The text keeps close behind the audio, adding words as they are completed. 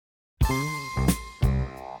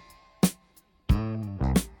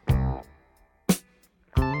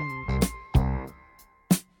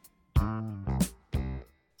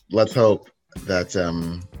let's hope that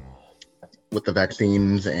with the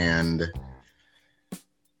vaccines and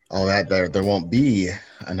all that, there won't be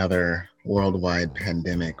another worldwide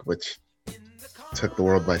pandemic, which took the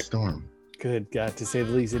world by storm. Good God, to say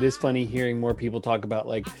the least. It is funny hearing more people talk about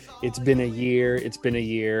like it's been a year,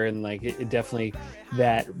 and like it definitely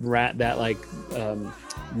that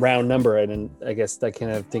round number, and I guess I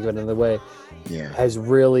can't think of it another way. Yeah, has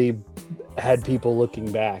really had people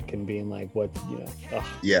looking back and being like, what, ugh.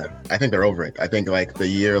 Yeah, I think they're over it. I think like the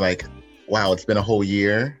year, like, wow, it's been a whole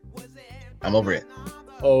year. I'm over it.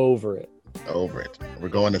 Over it. We're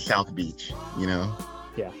going to South Beach,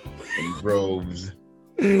 Yeah. in groves.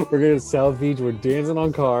 We're going to South Beach. We're dancing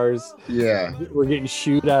on cars. Yeah. We're getting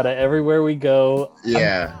shoot out of everywhere we go.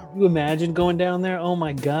 Yeah. Can you imagine going down there? Oh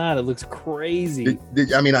my God, it looks crazy.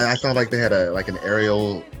 I saw like they had an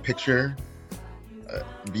aerial picture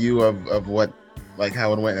view of what, like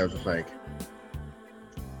how it went. It was just like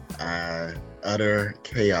utter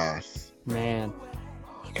chaos. Man.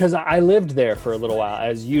 Because I lived there for a little while,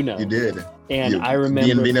 as you know. You did. And I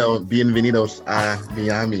remember Bienvenidos a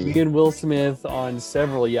Miami. Me and Will Smith on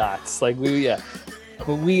several yachts. Like it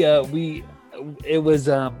was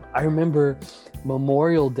I remember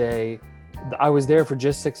Memorial Day. I was there for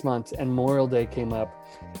just 6 months, and Memorial Day came up,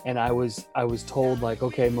 and I was told like,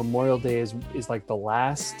 okay, Memorial Day is like the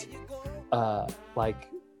last like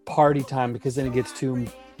party time, because then it gets too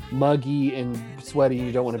muggy and sweaty.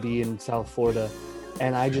 You don't want to be in South Florida.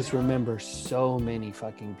 And I just remember so many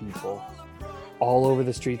fucking people all over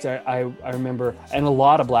the streets. I remember, and a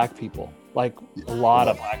lot of black people, like a lot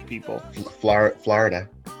of black people. Florida.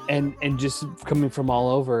 And just coming from all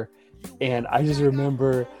over. And I just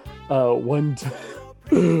remember one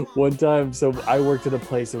time, so I worked at a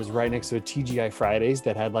place that was right next to a TGI Fridays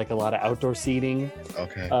that had like a lot of outdoor seating.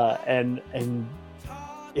 Okay. And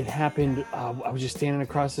it happened, I was just standing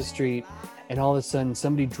across the street, and all of a sudden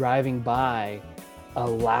somebody driving by, a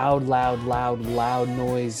loud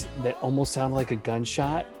noise that almost sounded like a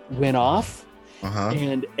gunshot went off.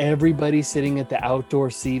 And everybody sitting at the outdoor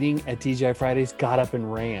seating at TGI Fridays got up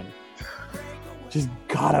and ran. Just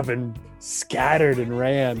got up and scattered and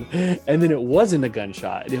ran. And then it wasn't a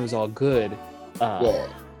gunshot, and it was all good.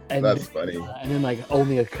 And that's funny. And then like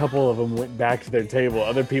only a couple of them went back to their table.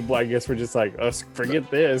 Other people, I guess, were just like, oh, forget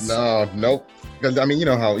this. Nope. Because I mean, you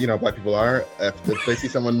know how black people are. If they see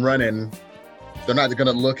someone running, they're not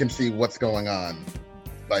gonna look and see what's going on.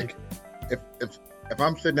 Like, if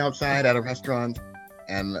I'm sitting outside at a restaurant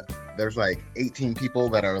and there's like 18 people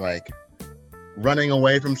that are like running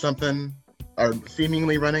away from something, or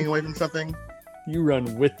seemingly running away from something, you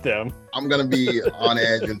run with them. I'm gonna be on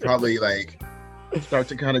edge and probably like start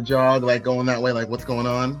to kind of jog, like going that way, like what's going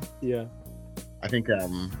on. Yeah. I think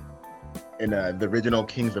in the original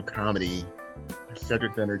Kings of Comedy,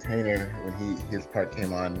 Cedric the Entertainer, when his part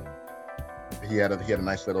came on, he had a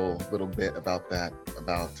nice little bit about that,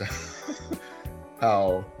 about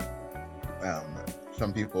how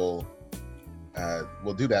some people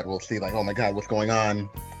will do that. We'll see like, oh my God, what's going on?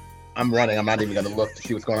 I'm running. I'm not even gonna look to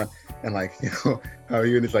see what's going on. And like, how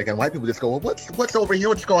you, and it's like, and white people just go, well, what's over here?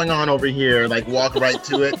 What's going on over here? Like walk right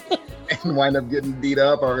to it and wind up getting beat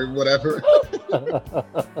up or whatever.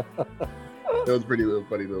 It was pretty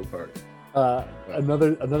funny little part.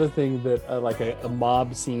 Another thing that like a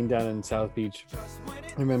mob scene down in South Beach.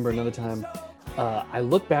 I remember another time. I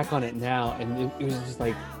look back on it now, and it was just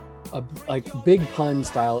like a big pun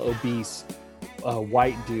style obese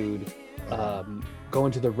white dude going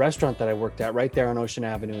to the restaurant that I worked at right there on Ocean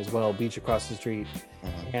Avenue as well, beach across the street,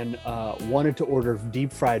 and wanted to order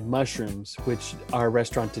deep fried mushrooms, which our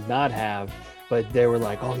restaurant did not have. But they were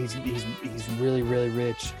like, oh, he's really, really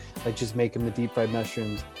rich. Like, just make him the deep fried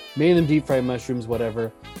mushrooms. Made them deep fried mushrooms, whatever.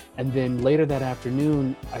 And then later that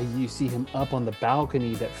afternoon, you see him up on the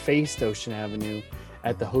balcony that faced Ocean Avenue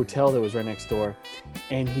at the hotel that was right next door.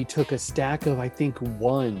 And he took a stack of, I think,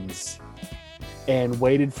 ones and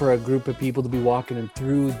waited for a group of people to be walking him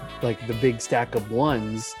through like the big stack of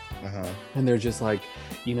ones. And they're just like,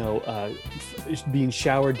 being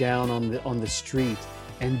showered down on the street.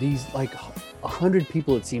 And these like 100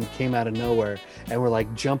 people, it seemed, came out of nowhere and were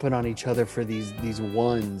like jumping on each other for these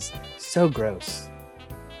ones. So gross.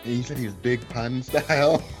 You said he was big pun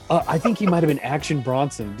style? I think he might have been Action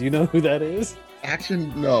Bronson. Do you know who that is?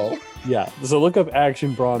 Action? No. Yeah. So look up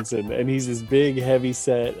Action Bronson, and he's this big, heavy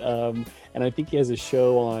set. And I think he has a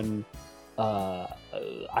show on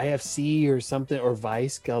IFC or something, or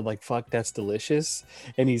Vice, called like Fuck That's Delicious.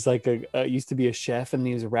 And he's like used to be a chef, and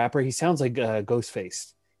he was a rapper. He sounds like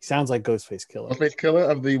Ghostface. He sounds like Ghostface Killer. Ghostface Killer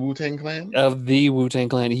of the Wu-Tang Clan? Of the Wu-Tang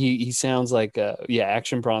Clan. He sounds like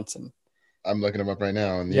Action Bronson. I'm looking him up right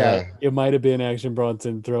now, and Yeah, yeah. it might have been Action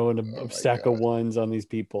Bronson throwing Oh a my stack of God. ones on these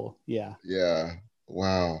people. Yeah. Yeah.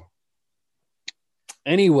 Wow.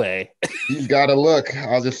 Anyway, He's got to look.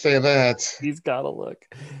 I'll just say that. he's got to look.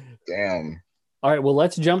 Damn. All right, well,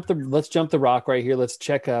 let's jump the rock right here. Let's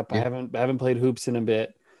check up. I Yeah. haven't played hoops in a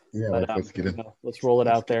bit, Yeah. but Let's get it. let's roll it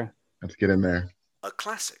Let's out there. let's get in there. A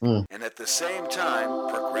classic, Mm. and at the same time,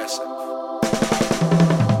 progressive.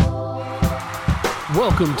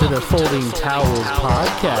 Welcome to the Folding Towels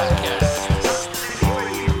Podcast.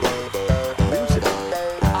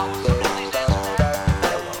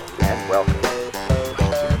 And welcome.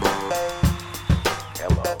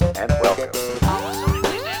 Hello and welcome.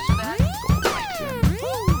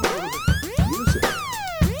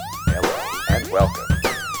 Hello and welcome.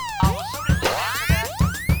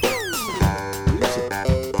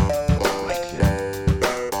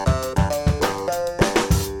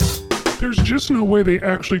 There's just no way they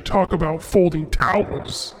actually talk about folding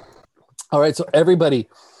towels. All right, so everybody,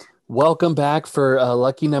 welcome back for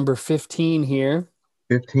lucky number 15 here.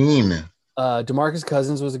 15. DeMarcus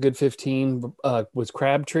Cousins was a good 15. Was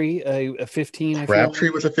Crabtree a 15? I feel Crabtree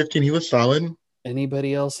like? was a 15. He was solid.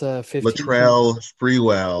 Anybody else 15? Latrell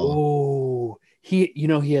Sprewell. Oh, he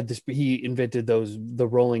had this. He invented the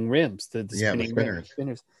rolling rims, the Yeah, the spinning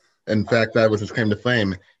spinners. In fact, that was his claim to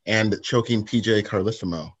fame. And choking PJ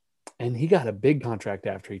Carlissimo. And he got a big contract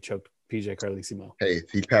after he choked PJ Carlissimo. Hey,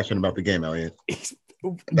 he's passionate about the game, Elliot. That's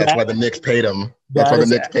That- why the Knicks paid him. that That's why the is-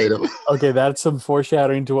 Knicks paid him. Okay, that's some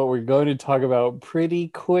foreshadowing to what we're going to talk about pretty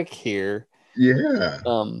quick here. Yeah.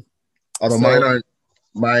 Um, Although so- mine aren't,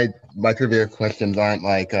 my trivia questions aren't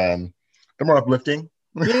like, they're more uplifting.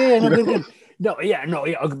 Yeah, no, good. No, yeah.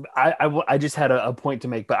 I just had a point to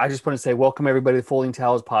make, but I just want to say, welcome everybody to the Folding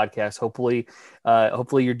Towels Podcast. Hopefully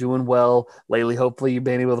you're doing well lately. Hopefully you've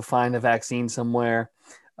been able to find a vaccine somewhere.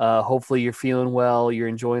 Hopefully you're feeling well. You're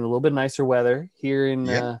enjoying a little bit nicer weather here in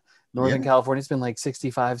Northern California. It's been like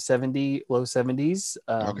 65, 70, low 70s.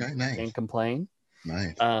 Okay, nice. Can't complain.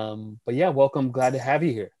 Nice. But yeah, welcome. Glad to have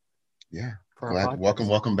you here. Yeah. For our podcast.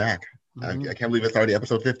 Welcome back. Mhm. I can't believe it's already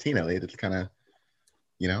episode 15, Elliot. It's kind of,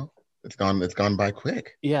 it's gone by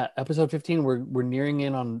quick. Yeah, episode 15. We're nearing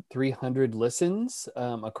in on 300 listens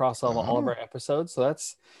across all of our episodes. So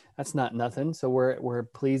that's not nothing. So we're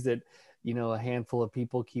pleased that a handful of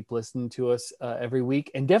people keep listening to us every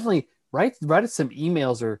week, and definitely write us some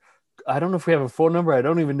emails, or I don't know if we have a phone number. I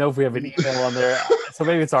don't even know if we have an email on there. So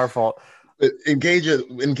maybe it's our fault. Engage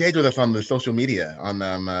with us on the social media on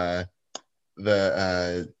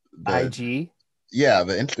the IG. Yeah,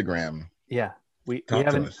 the Instagram. Yeah, we Talk to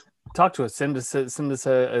haven't. us. Talk to us. Send us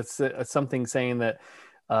a something saying that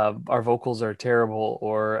our vocals are terrible,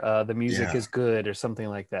 or the music is good, or something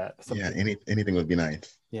like that. Something. Yeah, anything would be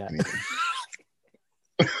nice. Yeah. Anything.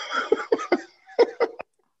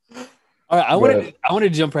 All right, I wanted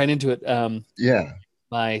to jump right into it. Yeah.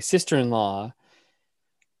 My sister-in-law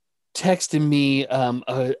texted me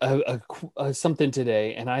something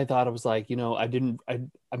today, and I thought, I was like,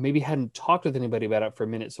 I maybe hadn't talked with anybody about it for a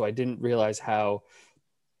minute, so I didn't realize how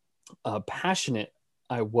passionate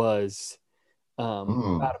I was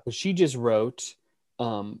about it. But she just wrote,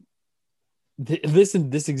 this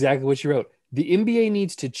is exactly what she wrote. The NBA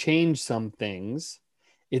needs to change some things.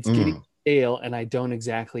 It's getting stale, and I don't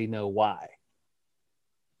exactly know why.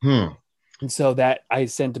 And so that I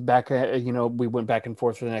sent back, we went back and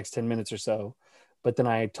forth for the next 10 minutes or so, but then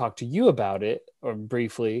I talked to you about it, or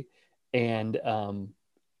briefly. And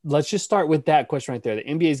let's just start with that question right there. The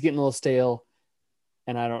NBA is getting a little stale,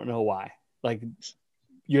 and I don't know why. Like,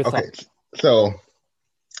 your thoughts. So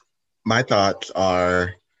my thoughts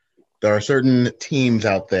are, there are certain teams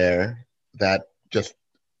out there that just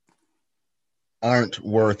aren't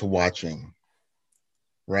worth watching,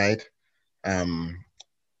 right?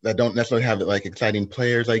 That don't necessarily have like exciting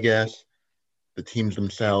players, I guess. The teams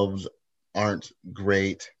themselves aren't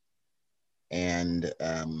great, and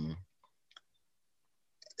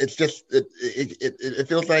it's just it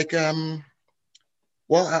feels like for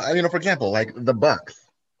example, like the Bucks.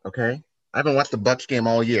 Okay, I haven't watched the Bucks game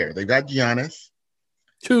all year. They got Giannis,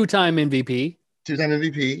 two-time MVP,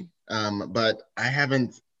 but I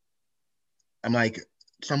haven't. I'm like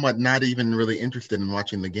somewhat not even really interested in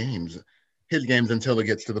watching his games until it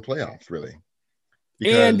gets to the playoffs, really.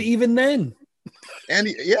 And even then. And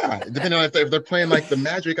yeah, depending on if they're playing like the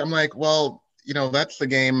Magic, I'm like, well, that's the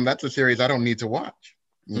game, that's a series I don't need to watch,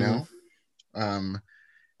 know? And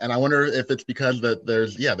I wonder if it's because that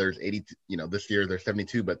there's 80, this year there's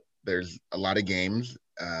 72, but there's a lot of games.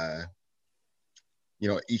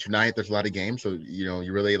 Each night there's a lot of games. So,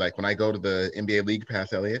 you really, like when I go to the NBA League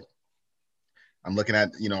Pass, Elliot, I'm looking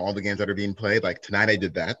at, all the games that are being played. Like tonight I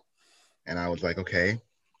did that. And I was like, okay,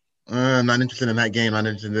 I'm not interested in that game. Not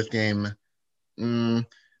interested in this game. And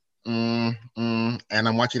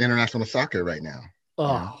I'm watching international soccer right now.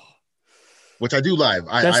 Oh, which I do live.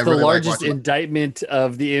 that's I the really like largest watching. indictment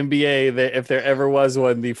of the NBA that if there ever was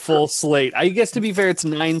one, the full slate. I guess to be fair, it's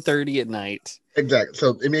 9:30 at night. Exactly.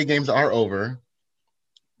 So NBA games are over,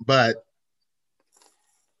 but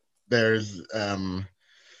there's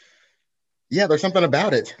there's something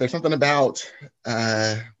about it. There's something about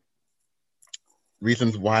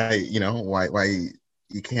reasons why why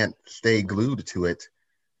you can't stay glued to it.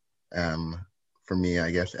 For me,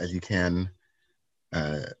 I guess, as you can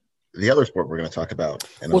the other sport we're going to talk about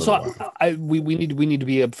in a little while. We need to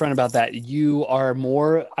be upfront about that. You are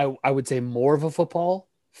more, I would say, more of a football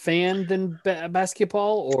fan than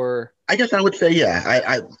basketball, or I guess I would say,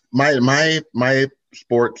 yeah. My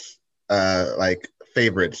sports like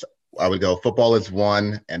favorites, I would go football is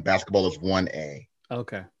 1 and basketball is 1A.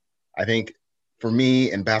 Okay. I think for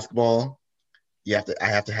me in basketball, I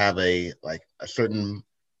have to have a certain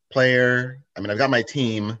player. I mean, I've got my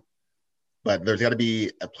team, but there's got to be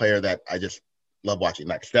a player that I just love watching.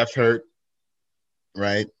 Like Steph's hurt,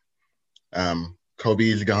 right?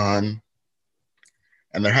 Kobe's gone.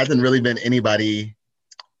 And there hasn't really been anybody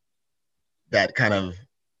that kind of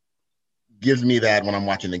gives me that when I'm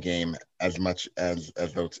watching the game as much as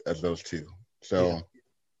those two. So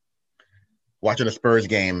watching a Spurs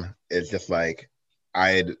game is just like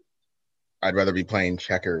I'd rather be playing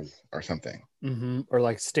checkers or something. Mm-hmm. Or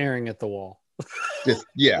like staring at the wall. Just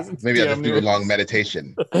maybe I'll just do a long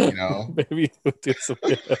meditation, Maybe we'll do some.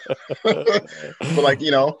 But like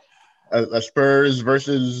a Spurs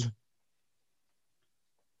versus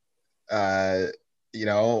the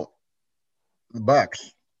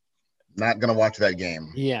Bucks, not gonna watch that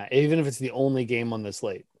game. Yeah, even if it's the only game on the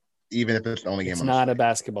slate. Even if it's the only game it's on not the slate. a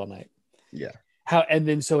basketball night. Yeah. And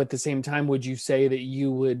then so at the same time, would you say that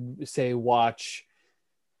you would say watch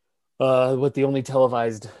what the only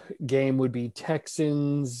televised game would be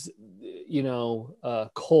Texans,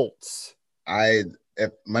 Colts?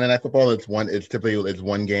 If Monday Night Football, it's typically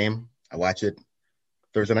one game. I watch it.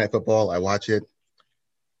 Thursday Night Football, I watch it.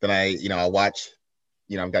 Then I watch,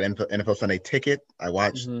 I've got NFL Sunday Ticket. I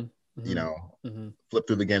watch, flip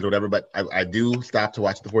through the games or whatever, but I do stop to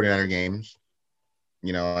watch the 49er games.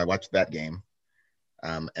 I watch that game.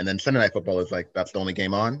 And then Sunday Night Football is that's the only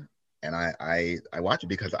game on. And I watch it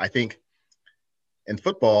because I think in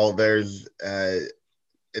football, there's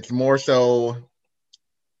it's more so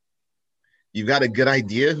you've got a good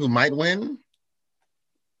idea who might win,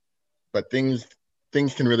 but things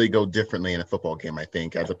can really go differently in a football game, I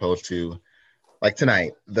think, as opposed to like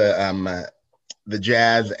tonight, the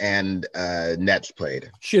Jazz and Nets played.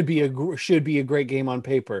 Should be a great game on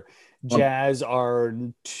paper. Jazz are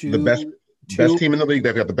the best team in the league.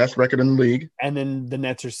 They've got the best record in the league, and then the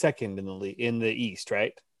Nets are second in the league in the East,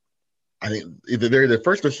 right? I think either they're the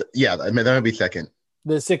first or that would be second.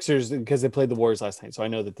 The Sixers, because they played the Warriors last night, so I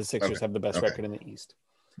know that the Sixers have the best record in the East.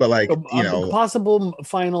 But possible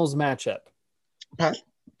finals matchup. Are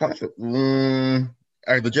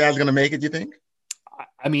the Jazz going to make it? Do you think?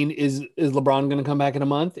 I mean, is LeBron going to come back in a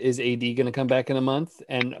month? Is AD going to come back in a month?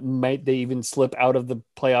 And might they even slip out of the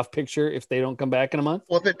playoff picture if they don't come back in a month?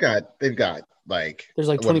 Well, they've got there's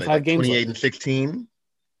 25 games, 28 and 16.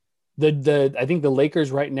 I think the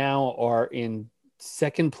Lakers right now are in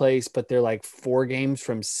second place, but they're 4 games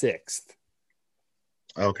from 6th.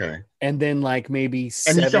 Okay. And then maybe and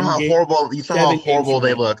 7 you saw how games, horrible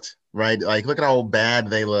they looked, right? Look at how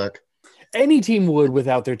bad they look. Any team would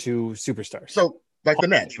without their 2 superstars. So the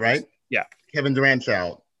Nets, right? Yeah. Kevin Durant's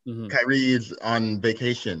out. Mm-hmm. Kyrie's on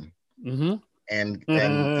vacation. Mm-hmm. And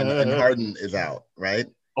Harden is out, right?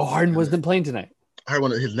 Oh, Harden wasn't playing tonight.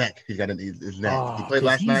 Harden, his neck. He's got his neck. Oh, he played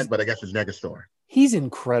last night, but I guess his neck is sore. He's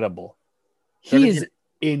incredible. He is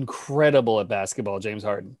incredible at basketball, James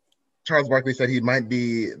Harden. Charles Barkley said he might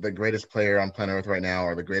be the greatest player on planet Earth right now,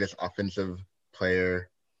 or the greatest offensive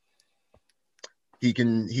player. He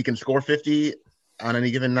can score 50 on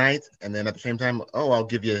any given night, and then at the same time, I'll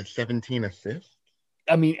give you 17 assists.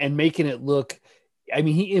 I mean, and making it look,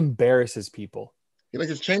 he embarrasses people. He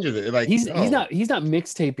just changes it. He's not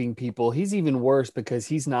mixtaping people. He's even worse because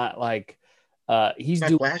he's not he's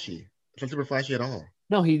not flashy. It's not super flashy at all.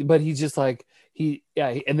 No, but he's just and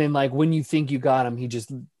then when you think you got him, he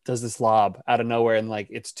just does this lob out of nowhere and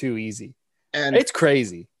it's too easy. And it's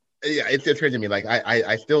crazy. Yeah, it's crazy to me.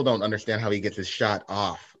 I still don't understand how he gets his shot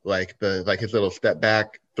off. His little step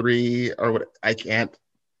back 3 or what. I can't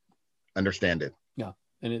understand it. Yeah,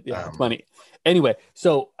 and it's funny. Anyway,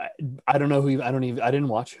 so I don't know I didn't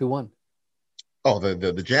watch who won. Oh,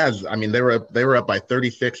 the Jazz. I mean, they were up by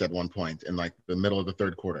 36 at one point in like the middle of the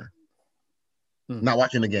third quarter. Not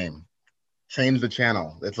watching the game. Change the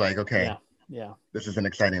channel. It's like, okay, Yeah. this isn't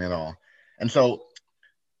exciting at all. And so,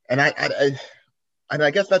 and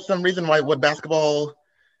I guess that's some reason why what basketball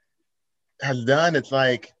has done. It's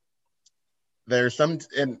like there's some,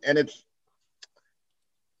 and it's,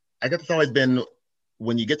 I guess it's always been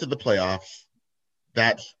when you get to the playoffs,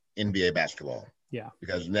 that's NBA basketball. Yeah.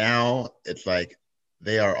 Because now it's like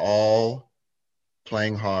they are all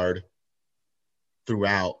playing hard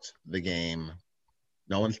throughout the game.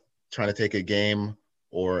 No one's trying to take a game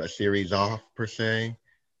or a series off per se.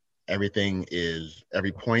 Everything is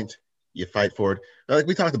every point you fight for it. Like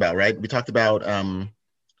we talked about, right? We talked about a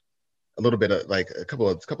little bit of like a couple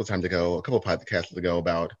of times ago, a couple of podcasts ago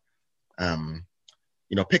about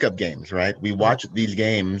pickup games, right? We watch these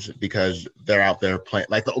games because they're out there playing.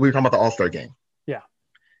 Like we were talking about the All-Star game. Yeah.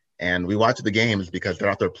 And we watch the games because they're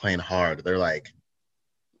out there playing hard. They're like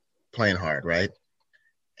playing hard, right?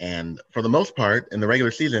 And for the most part, in the regular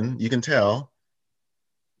season, you can tell,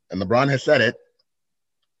 and LeBron has said it,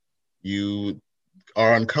 you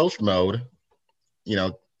are on coast mode,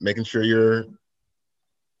 making sure you're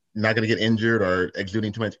not going to get injured or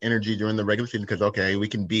exuding too much energy during the regular season because, okay, we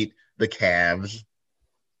can beat the Cavs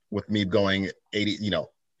with me going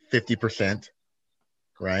 50%,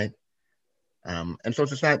 right? And so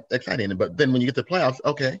it's just not exciting. But then when you get to playoffs,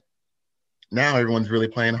 okay, now everyone's really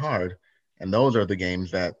playing hard. And those are the games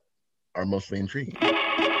that are mostly intriguing.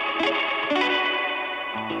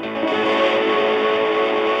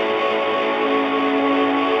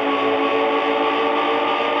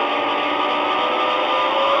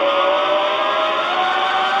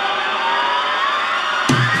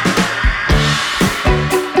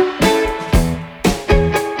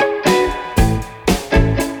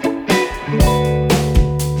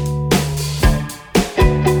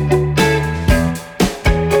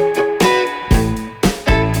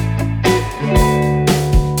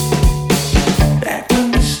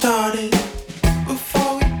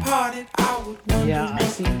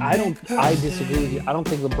 I disagree with you. I don't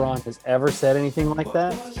think LeBron has ever said anything like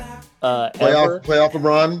that. Playoff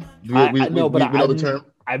LeBron? We know the term.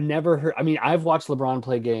 I've never heard. I mean, I've watched LeBron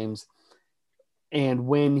play games, and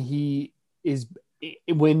when he's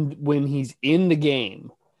in the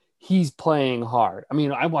game, he's playing hard. I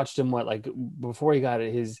mean, I watched him before he got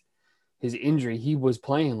his injury, he was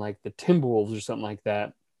playing like the Timberwolves or something like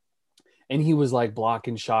that. And he was like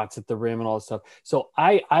blocking shots at the rim and all that stuff. So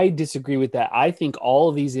I disagree with that. I think all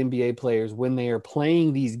of these NBA players, when they are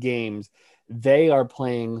playing these games, they are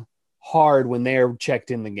playing hard when they're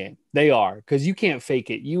checked in the game. They are, because you can't fake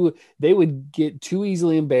it. They would get too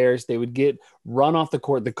easily embarrassed. They would get run off the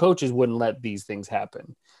court. The coaches wouldn't let these things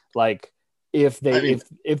happen. Like if they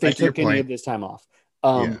took any of this time off.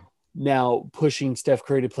 Now pushing Steph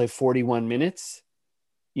Curry to play 41 minutes.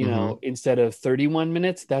 Instead of 31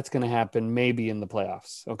 minutes, that's going to happen maybe in the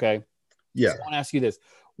playoffs. Okay. Yeah. So I want to ask you this.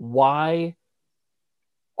 Why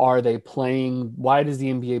does the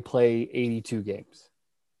NBA play 82 games?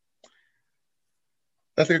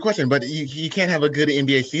 That's a good question, but you can't have a good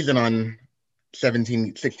NBA season on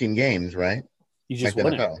 16 games, right? You just like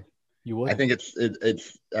wouldn't. NFL. You wouldn't. I think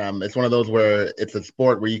it's one of those where it's a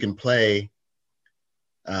sport where you can play,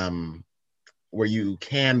 where you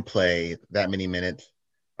can play that many minutes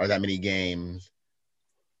or that many games,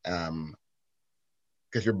 because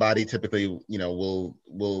your body typically,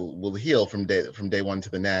 will heal from day one to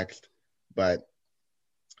the next. But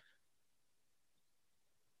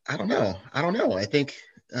I don't know. I think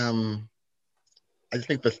I just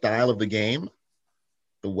think the style of the game,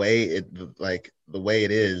 the way it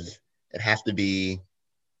is, it has to be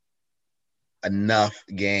enough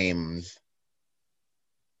games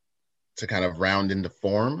to kind of round into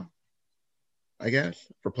form, I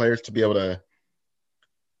guess, for players to be able to,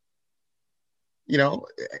 you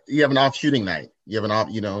have an off shooting night. You have an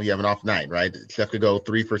off night, right? Steph could go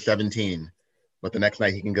 3 for 17, but the next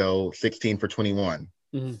night he can go 16 for 21.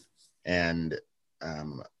 Mm-hmm. And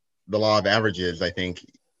the law of averages, I think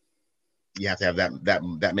you have to have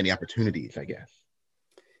that many opportunities, I guess.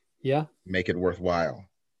 Yeah. Make it worthwhile.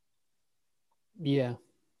 Yeah.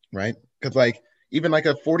 Right? Because even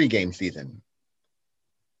a 40 game season,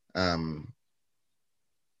 I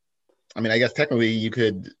mean, I guess technically you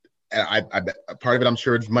could. I part of it, I'm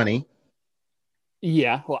sure, it's money.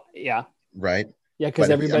 Yeah. Well, yeah. Right. Yeah, because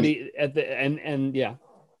everybody at the and yeah.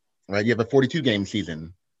 Right. You have a 42 game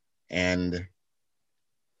season, and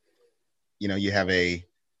you have a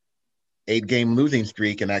 8 game losing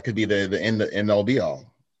streak, and that could be the end all be all.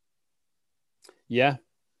 Yeah,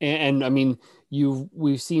 and I mean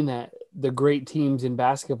we've seen that the great teams in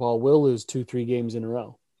basketball will lose 2-3 games in a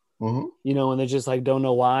row. Mm-hmm. You know, and they just like don't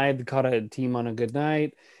know why. They caught a team on a good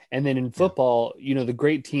night. And then in football, you know, the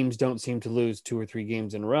great teams don't seem to lose 2 or 3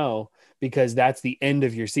 games in a row because that's the end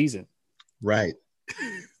of your season. Right.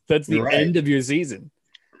 That's the end of your season.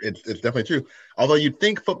 It's definitely true. Although you'd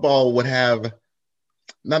think football would have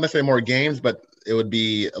not necessarily more games, but it would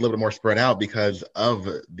be a little bit more spread out because of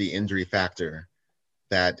the injury factor,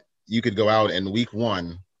 that you could go out in week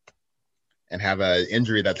 1 and have an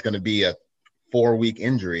injury that's going to be a 4-week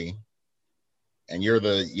injury, and you're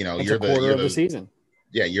the, you know, you're quarter of the season.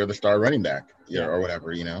 Yeah, you're the star running back, or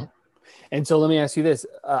whatever, you know. And so let me ask you this.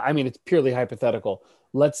 I mean, it's purely hypothetical.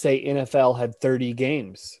 Let's say NFL had 30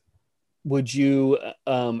 games. Would you,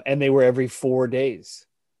 and they were every 4 days,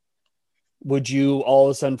 would you all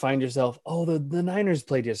of a sudden find yourself, oh, the Niners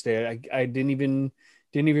played yesterday. I didn't even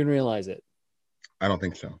realize it. I don't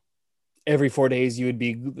think so. Every 4 days it would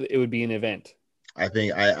be an event. I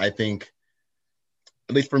think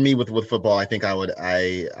at least for me with football, I think I would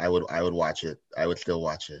watch it. I would still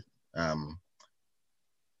watch it.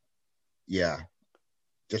 Yeah,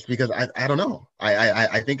 just because I don't know.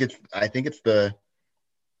 I think it's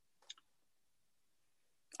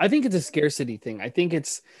a scarcity thing. I think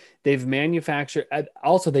it's they've manufactured.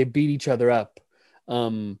 Also, they beat each other up.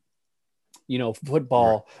 You know,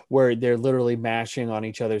 football where they're literally mashing on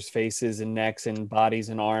each other's faces and necks and bodies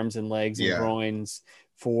and arms and legs and groins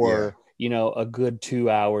for you know, a good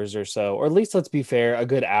 2 hours or so, or at least, let's be fair, a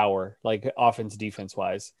good hour, like offense, defense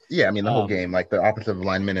wise. Yeah. I mean, the whole game, like the offensive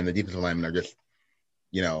linemen and the defensive linemen are just,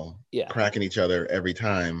 you know, cracking each other every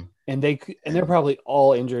time. And they're probably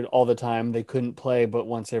all injured all the time. They couldn't play, but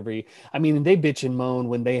once every, I mean, they bitch and moan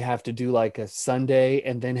when they have to do like a Sunday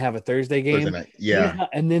and then have a Thursday game. Thursday night. Yeah.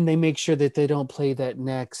 And then they make sure that they don't play that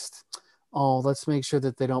next. Oh, let's make sure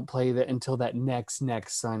that they don't play that until that next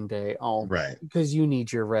Sunday. Oh, right. Because you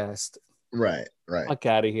need your rest. Right. Fuck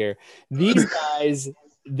out of here. These guys,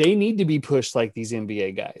 they need to be pushed like these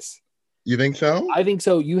NBA guys. You think so? I think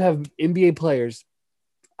so. You have NBA players.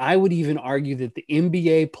 I would even argue that the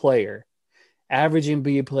average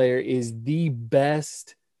NBA player is the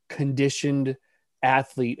best conditioned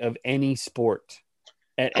athlete of any sport.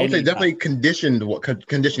 I would say definitely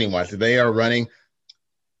conditioning wise. They are running,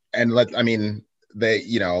 and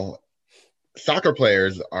soccer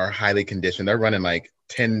players are highly conditioned. They're running like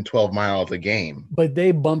 10, 12 miles a game. But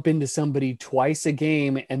they bump into somebody twice a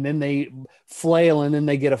game and then they flail and then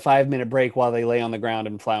they get a 5-minute break while they lay on the ground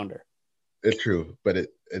and flounder. It's true, but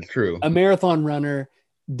it's true. A marathon runner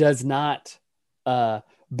does not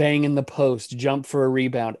bang in the post, jump for a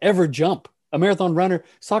rebound, ever jump. A marathon runner,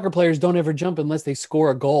 soccer players don't ever jump unless they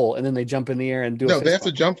score a goal and then they jump in the air and do. No, they have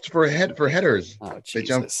to jump for headers. Oh,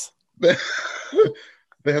 Jesus. They jump.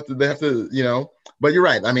 They have to, you know. But you're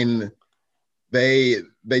right. I mean, they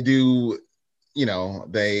do, you know,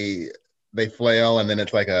 they flail and then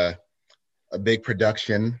it's like a big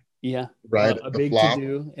production. Yeah. Right. A big to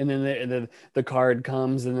do. And then the card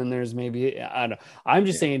comes and then there's maybe, I don't know. I'm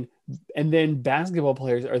just saying, and then basketball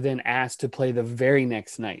players are then asked to play the very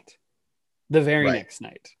next night. Next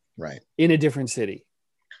night. Right. In a different city.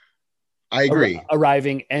 I agree.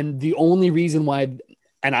 Arriving. And the only reason why,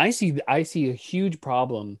 and I see a huge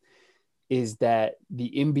problem is that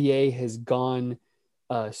the NBA has gone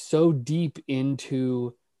so deep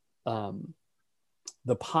into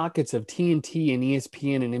the pockets of TNT and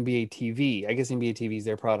ESPN and NBA TV. I guess NBA TV is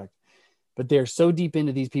their product, but they're so deep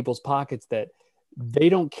into these people's pockets that they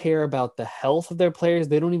don't care about the health of their players.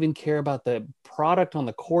 They don't even care about the product on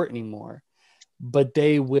the court anymore, but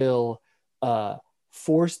they will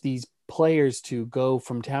force these players to go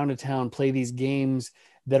from town to town, play these games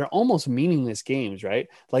that are almost meaningless games, right?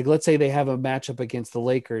 Like, let's say they have a matchup against the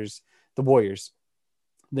Warriors.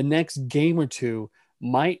 The next game or two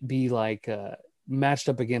might be like matched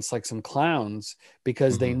up against like some clowns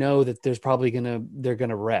because they know that there's probably they're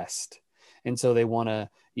gonna rest, and so they want to,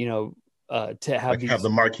 you know, to have the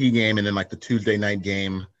marquee game, and then like the Tuesday night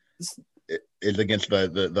game is against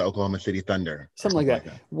the Oklahoma City Thunder, something like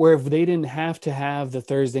that. Where if they didn't have to have the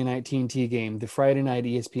Thursday night TNT game, the Friday night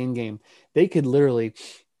ESPN game, they could literally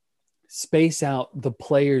space out the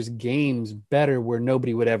players' games better where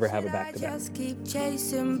nobody would ever have a back-to-back. Just keep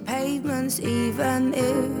chasing pavements even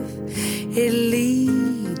if it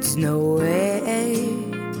leads nowhere.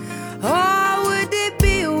 Or would it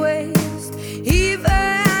be a waste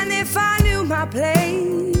even if I knew my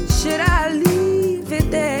place? Should I leave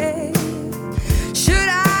it there? Should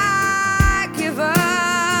I give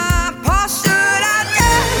up? Or should I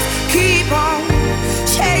just keep on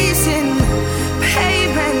chasing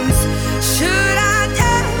pavements? Should I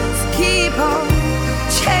just keep on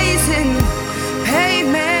chasing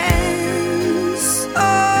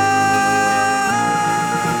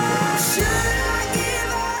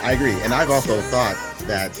agree. And I've also thought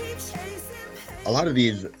that a lot of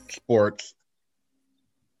these sports,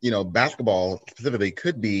 basketball specifically,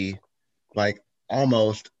 could be like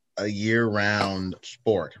almost a year-round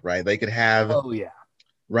sport, right? They could have, Oh yeah.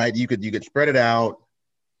 right? You could spread it out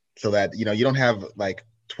so that you don't have like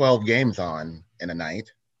 12 games on in a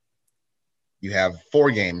night. You have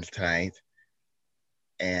 4 games tonight,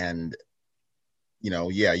 and you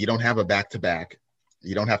don't have a back-to-back.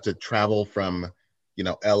 You don't have to travel from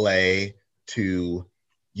LA to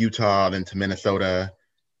Utah, then to Minnesota,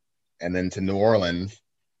 and then to New Orleans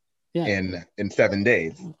in 7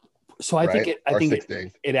 days. So I right? think Or 6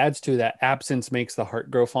 days. it adds to that. Absence makes the heart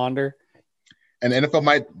grow fonder. And the NFL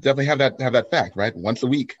might definitely have that fact, right? Once a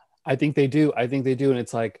week. I think they do. And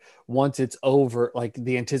it's like once it's over, like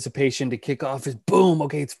the anticipation to kick off is boom.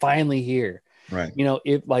 Okay, it's finally here. Right.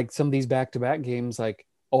 If like some of these back-to-back games, like,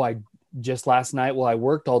 oh, I just last night, well, I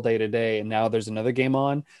worked all day today, and now there's another game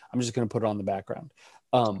on. I'm just going to put it on the background.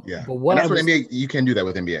 Yeah. But what and that's what NBA, you can do that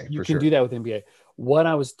with NBA. You can do that with NBA. What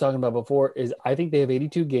I was talking about before is I think they have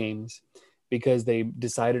 82 games because they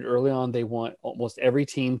decided early on they want almost every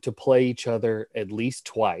team to play each other at least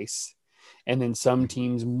twice, and then some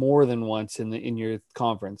teams more than once in your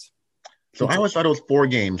conference. So I always thought it was 4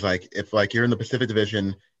 games. Like if like you're in the Pacific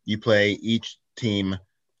Division, you play each team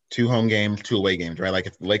 2 home games, 2 away games, right? Like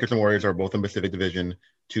if the Lakers and Warriors are both in Pacific Division,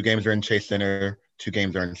 2 games are in Chase Center, 2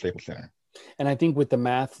 games are in Staples Center. And I think with the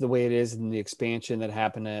math, the way it is and the expansion that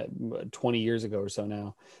happened at 20 years ago or so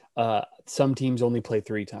now, some teams only play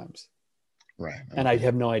 3 times. Right. Okay. And I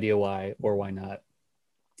have no idea why or why not.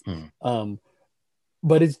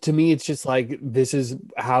 But to me, it's just like, this is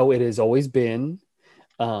how it has always been.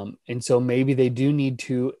 And so maybe they do need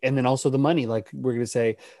to, and then also the money, like we're going to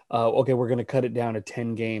say, okay, we're going to cut it down to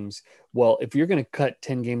 10 games. Well, if you're going to cut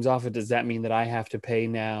 10 games off, does that mean that I have to pay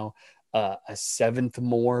now a 7th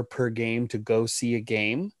more per game to go see a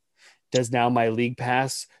game? Does now my league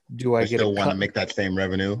pass, do I still want to make that same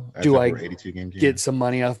revenue? Do I 82 games? Get some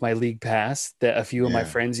money off my league pass that a few of my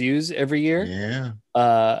friends use every year? Yeah.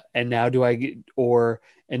 And now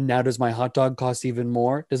now does my hot dog cost even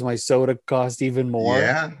more? Does my soda cost even more?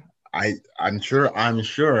 Yeah. I'm sure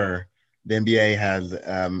the NBA has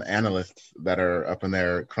analysts that are up in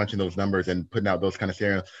there crunching those numbers and putting out those kind of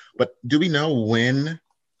scenarios. But do we know when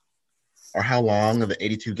or how long the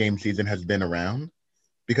 82 game season has been around?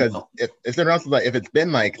 Because if it's been around if it's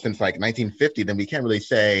been like since like 1950, then we can't really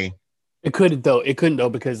say. It couldn't though,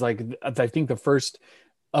 because like I think the first.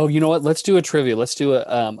 Oh, you know what? Let's do a trivia. Let's do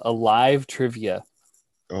a live trivia.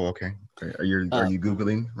 Oh, okay. Are you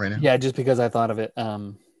Googling right now? Yeah, just because I thought of it.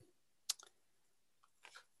 I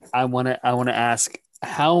want to ask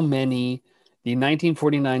how many the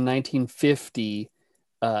 1949-1950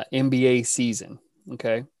 NBA season.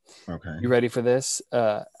 Okay. Okay. You ready for this?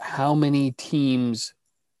 How many teams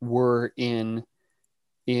were in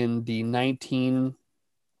the 1949-1950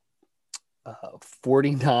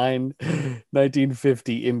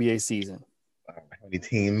 NBA season? How many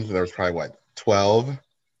teams? There was probably 12?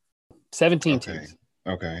 17 teams.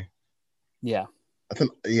 Okay. Yeah. I don't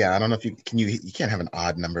know if you can't have an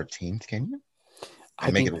odd number of teams, can you?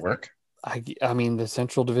 Make it work. I mean, the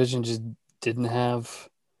Central Division just didn't have,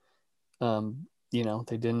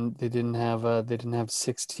 they didn't have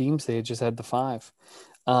 6 teams. They just had the 5.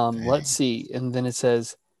 Let's see. And then it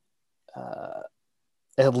says,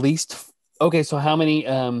 at least, okay. So how many,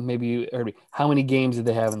 maybe you heard me, how many games did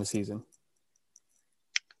they have in the season?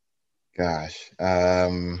 Gosh.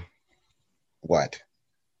 What?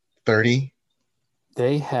 30?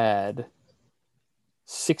 They had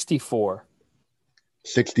 64.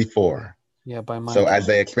 64. Yeah, by my. So as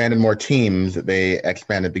they expanded more teams, they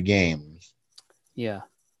expanded the games. Yeah.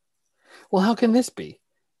 Well, how can this be?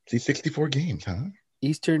 See, 64 games, huh?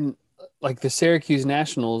 Eastern, like the Syracuse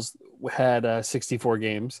Nationals had 64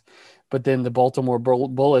 games, but then the Baltimore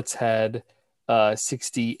Bullets had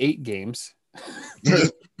 68 games.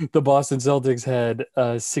 The Boston Celtics had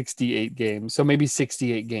 68 games, so maybe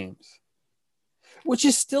 68 games, which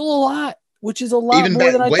is still a lot. Which is a lot Even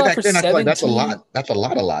more than I way thought back for then. 17. I feel like that's a lot. That's a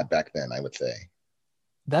lot back then, I would say.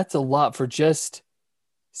 That's a lot for just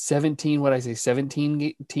 17. What I say,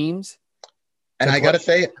 17 teams. And I gotta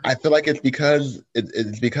say, I feel like it's because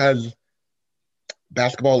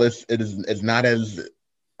basketball is not as.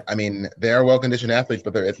 I mean, they are well-conditioned athletes,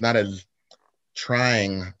 but it's not as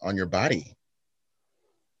trying on your body.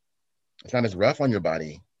 It's not as rough on your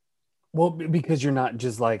body. Well, because you're not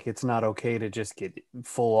just like, it's not okay to just get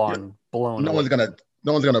full on blown. No one's gonna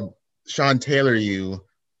Sean Taylor you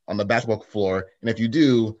on the basketball floor, and if you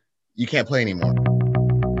do, you can't play anymore.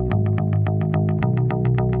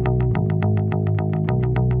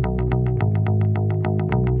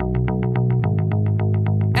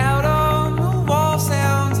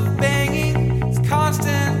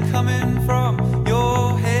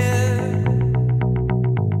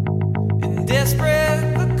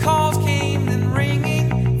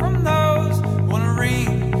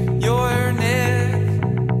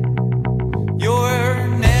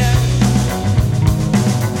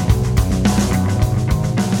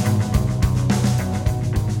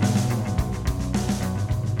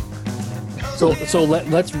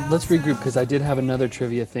 let's regroup because I did have another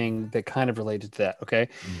trivia thing that kind of related to that. Okay,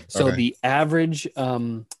 so Okay. the average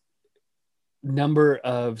number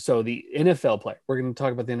of the NFL player. We're going to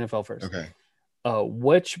talk about the NFL first. Okay.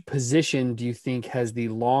 Which position do you think has the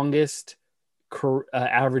longest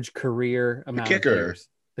average career amount kicker. of years?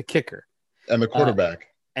 The kicker. And the quarterback.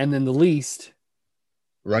 And then the least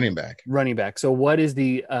running back. So what is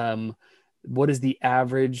the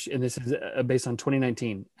average? And this is based on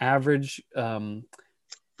 2019 average. 4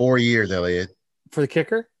 years, Elliot. For the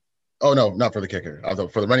kicker? Oh no, not for the kicker. Although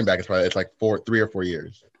for the running back, it's like 3 or 4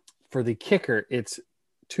 years. For the kicker, it's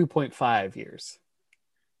 2.5 years.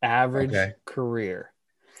 Average career.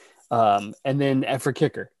 And then for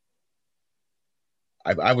kicker.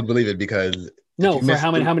 I would believe it because for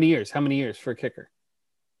how many years? How many years for a kicker?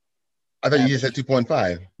 I thought you just said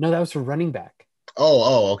 2.5. No, that was for running back.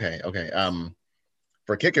 Oh, okay.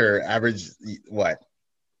 For kicker, average what?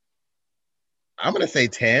 I'm gonna say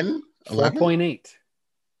 10, 11? 4.8.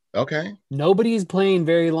 Okay. Nobody is playing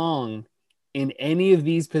very long in any of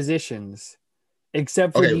these positions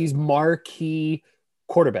except for these marquee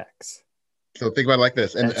quarterbacks. So think about it like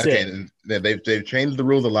this. And and they've changed the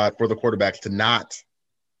rules a lot for the quarterbacks to not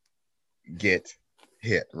get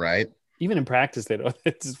hit, right? Even in practice, they don't.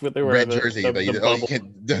 It's just what they were. Red jersey, but you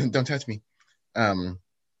can't. Don't touch me.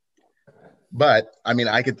 But I mean,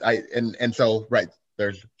 so right.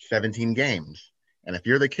 There's 17 games, and if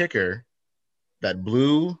you're the kicker that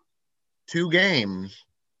blew 2 games,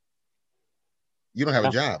 you don't have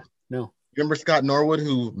a job. No. Remember Scott Norwood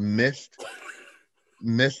who missed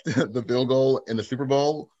the field goal in the Super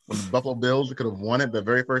Bowl when the Buffalo Bills could have won it the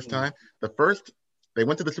very first time? They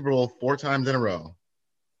went to the Super Bowl 4 times in a row.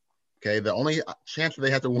 Okay, the only chance that they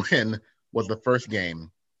had to win was the first game,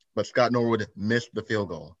 but Scott Norwood missed the field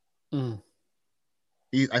goal.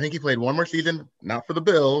 I think he played one more season, not for the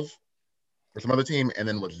Bills, for some other team, and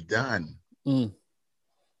then was done.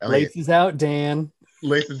 Laces out, Dan.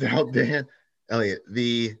 Elliot,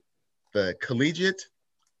 the collegiate,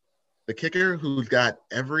 the kicker who's got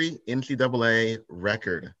every NCAA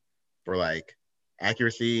record for like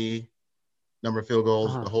accuracy, number of field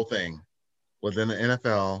goals, the whole thing, was in the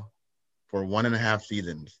NFL for 1.5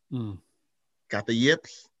 seasons. Got the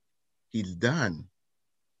yips. He's done.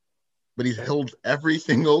 But he's held every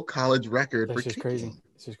single college record for kicking. Crazy.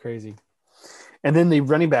 This is crazy. And then the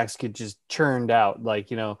running backs get just churned out,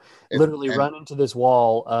 literally run into this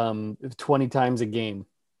wall 20 times a game.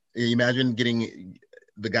 Imagine getting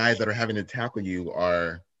the guys that are having to tackle you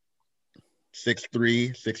are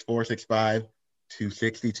 6'3", 6'4", 6'5",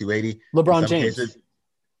 260, 280. LeBron James. Cases,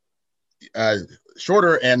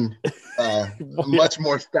 shorter and much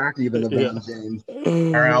more stocky than LeBron James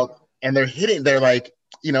are out, and they're hitting. They're like,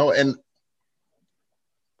 and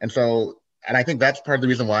I think that's part of the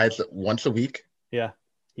reason why it's once a week. Yeah.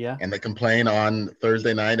 And they complain on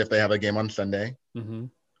Thursday night if they have a game on Sunday.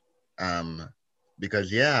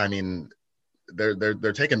 Because I mean,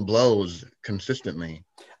 they're taking blows consistently.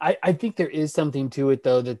 I think there is something to it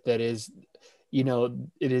though that is, it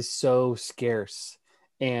is so scarce,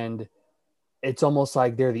 and it's almost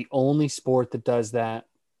like they're the only sport that does that.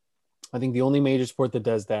 I think the only major sport that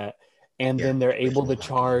does that. And then they're able to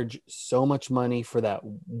charge so much money for that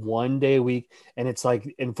 1 day a week. And it's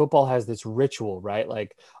like, and football has this ritual, right?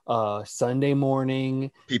 Like Sunday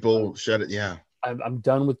morning. People shut it. Yeah. I'm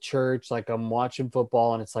done with church. Like I'm watching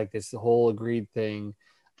football, and it's like this whole agreed thing.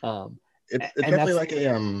 It's definitely like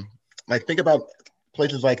like think about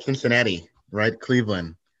places like Cincinnati, right?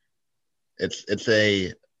 Cleveland. It's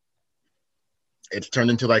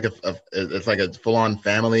turned into like it's like a full on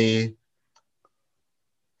family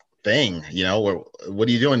thing, where what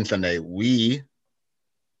are you doing Sunday? We,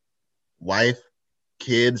 wife,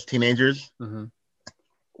 kids, teenagers,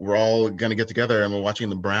 we're all gonna get together and we're watching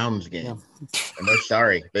the Browns game. And they're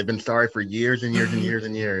sorry. They've been sorry for years and years and years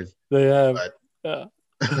and years. They have.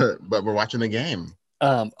 But we're watching the game.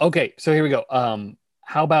 Okay, so here we go.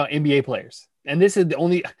 How about NBA players? And this is the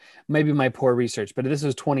only, maybe my poor research, but this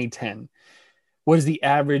was 2010. What is the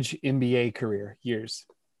average NBA career years?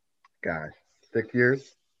 Gosh, 6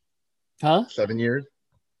 years. Huh? 7 years.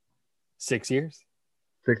 6 years.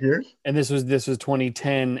 6 years. And this was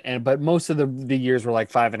 2010, but most of the years were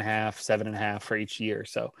like 5.5, 7.5 for each year.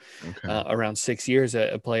 So around 6 years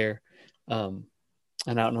a player. And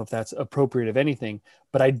I don't know if that's appropriate of anything,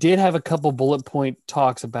 but I did have a couple bullet point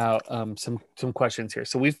talks about some questions here.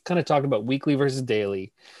 So we've kind of talked about weekly versus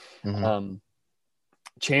daily.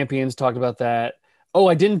 Champions talked about that. Oh,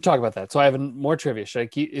 I didn't talk about that. So I have more trivia. Should I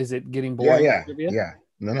keep? Is it getting boring? Yeah.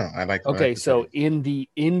 No. I like. Okay, so in the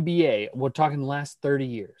NBA, we're talking the last 30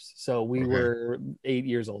 years. So we were 8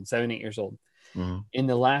 years old, 8 years old. Mhm. In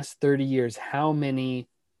the last 30 years, how many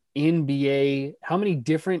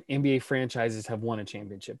different NBA franchises have won a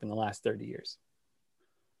championship in the last 30 years?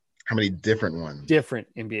 How many different ones? Different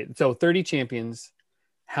NBA. So 30 champions.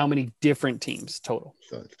 How many different teams total?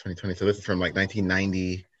 So it's 2020. So this is from like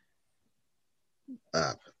 1990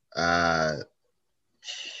 up.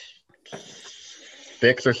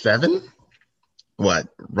 6 or 7? What?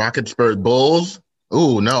 Rockets, Spurs, Bulls?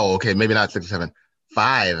 Ooh, no. Okay, maybe not 6 or 7.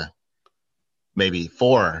 5, maybe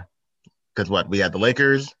 4. Because what? We had the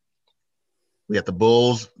Lakers. We had the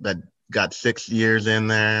Bulls that got 6 years in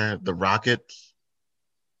there. The Rockets.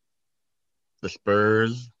 The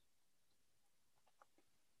Spurs.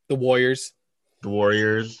 The Warriors. The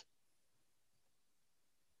Warriors.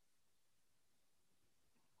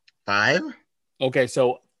 5? Okay,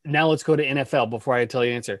 so now let's go to NFL before I tell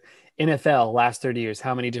you the answer. NFL last 30 years,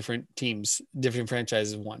 how many different teams, different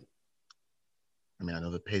franchises won? I mean, I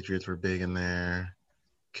know the Patriots were big in there.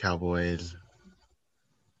 Cowboys.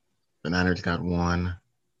 The Niners got 1.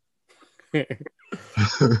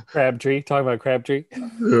 Crabtree. Talk about Crabtree.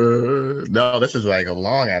 No, this is like a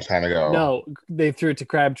long ass time ago. No, they threw it to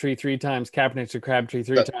Crabtree 3 times. Kaepernick to Crabtree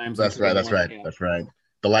 3 times. That's right. That's right. Yeah. That's right.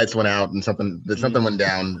 The lights went out and something went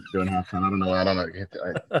down during halftime. I don't know.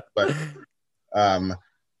 But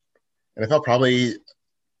NFL probably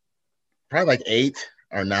like 8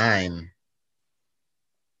 or 9.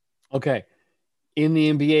 Okay. In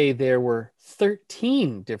the NBA, there were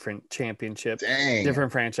 13 different championships, Dang.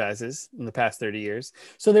 different franchises in the past 30 years.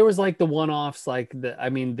 So there was like the one-offs, like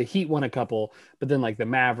the Heat won a couple, but then like the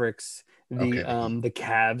Mavericks, the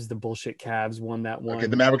Cavs, the bullshit Cavs won that one. Okay,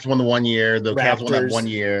 the Mavericks won the 1 year. The Cavs won that 1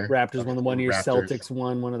 year. Raptors won the 1 year. Raptors. Celtics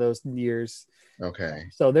won one of those years. Okay.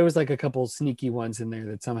 So there was like a couple sneaky ones in there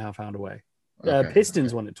that somehow found a way. Okay.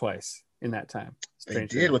 Pistons won it twice in that time. They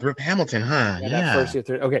did with Rip Hamilton, huh? Yeah. That first year,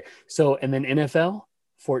 third. Okay. So, and then NFL,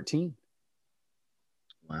 14.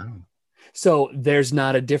 Wow. So there's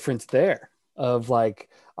not a difference there of like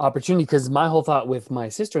opportunity, because my whole thought with my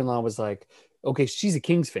sister-in-law was like, okay, she's a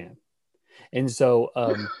Kings fan. And so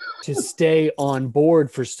to stay on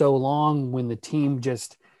board for so long when the team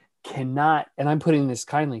just cannot, and I'm putting this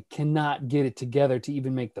kindly, cannot get it together to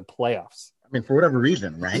even make the playoffs. I mean, for whatever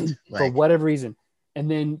reason, right? For whatever reason.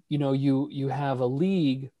 And then, you have a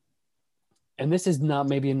league, and this is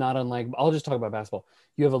not unlike, I'll just talk about basketball.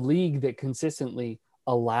 You have a league that consistently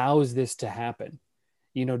allows this to happen,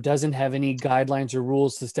 doesn't have any guidelines or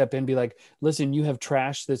rules to step in and be like, listen, you have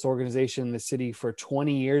trashed this organization in the city for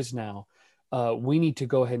 20 years now. We need to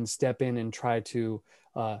go ahead and step in and try to,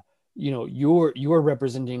 you're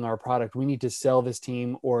representing our product. We need to sell this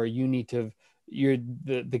team, or you need to,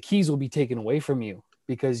 the keys will be taken away from you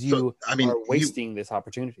because you are wasting this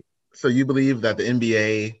opportunity. So you believe that the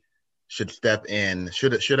NBA should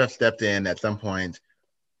have stepped in at some point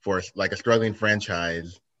for like a struggling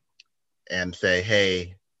franchise and say,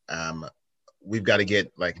 hey, we've got to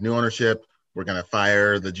get like new ownership. We're going to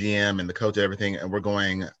fire the GM and the coach and everything, and we're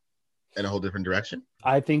going in a whole different direction?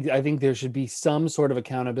 I think there should be some sort of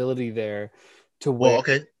accountability there to where. Well,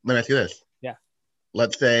 okay, let me ask you this. Yeah.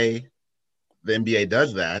 Let's say the NBA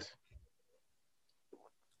does that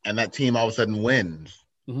and that team all of a sudden wins.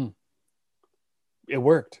 Mm-hmm. It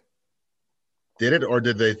worked. Did it, or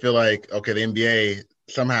did they feel like, okay, the NBA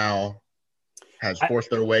somehow has forced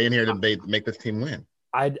their way in here to make this team win?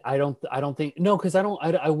 I don't think, no, because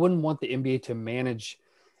I wouldn't want the NBA to manage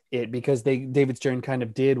it, because David Stern kind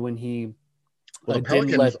of did when he the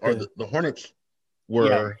Pelicans or the Hornets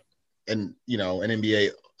were an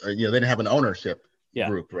NBA, they didn't have an ownership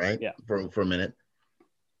group, right? Yeah. For a minute.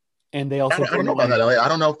 And they also I don't know about that. I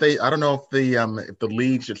don't know if the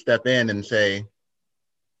league should step in and say,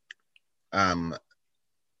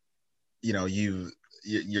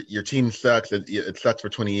 your team sucks. It sucks for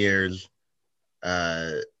 20 years.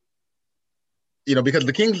 Because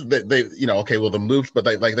the Kings, they the moves, but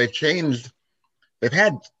they've changed. They've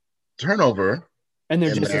had turnover, and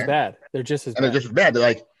they're just as bad. They're just as bad. They're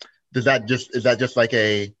like, is that just like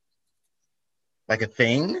a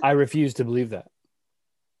thing? I refuse to believe that.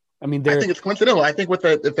 I mean, I think it's coincidental. I think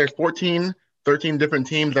if there's 13 different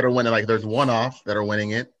teams that are winning, like there's one-offs that are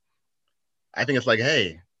winning it. I think it's like,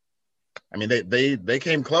 hey, I mean, they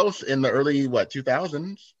came close in the early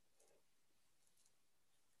 2000s.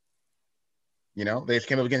 They just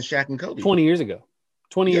came up against Shaq and Kobe 20 years ago.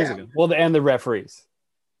 20 years ago. Well, and the referees.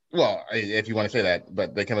 Well, if you want to say that,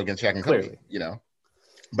 but they came up against Shaq and Clearly. Kobe.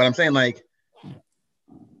 But I'm saying, like,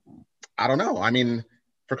 I don't know. I mean,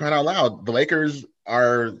 for crying out loud, the Lakers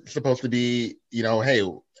are supposed to be, hey,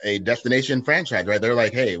 a destination franchise, right? They're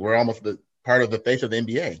like, hey, we're almost the part of the face of the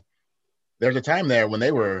NBA. There's a time there when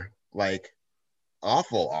they were like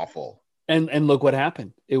awful. And look what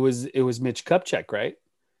happened. It was Mitch Kupchak, right?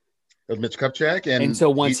 It was Mitch Kupchak, And so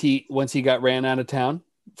once he got ran out of town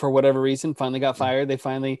for whatever reason, finally got fired. They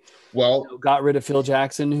finally got rid of Phil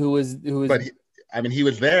Jackson, who was. But he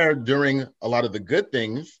was there during a lot of the good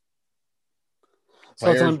things.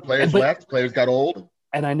 Players left. Players got old.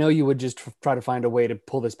 And I know you would just try to find a way to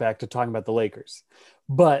pull this back to talking about the Lakers,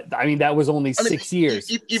 but I mean that was only 6 years.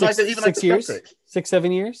 6 years,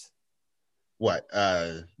 6-7 years. What?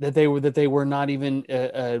 That they were not even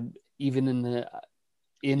even in the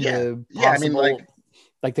possible.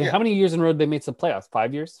 How many years in a row did they made some playoffs?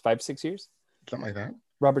 5 years, 5-6 years, something like that.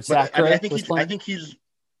 Robert Sacre. I think he's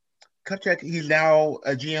Kupchak. He's now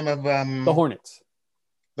a GM of the Hornets.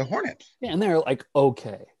 The Hornets. Yeah, and they're like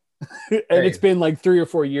okay. And it's been like 3 or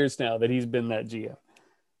 4 years now that he's been that GM.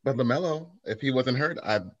 But LaMelo, if he wasn't hurt,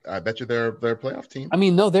 I bet you they're a playoff team. I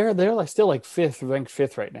mean, no, they're like still like ranked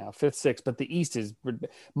fifth right now, 5th, 6th. But the East is.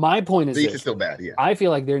 My point is the East is still bad. Yeah, I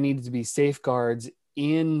feel like there needs to be safeguards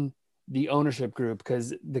in the ownership group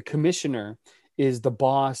because the commissioner is the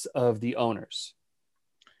boss of the owners.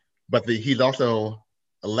 But he's also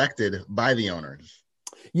elected by the owners.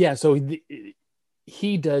 Yeah, so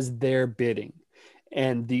he does their bidding.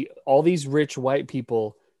 And all these rich white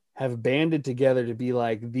people have banded together to be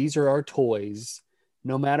like, these are our toys.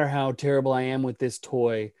 No matter how terrible I am with this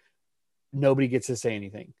toy, nobody gets to say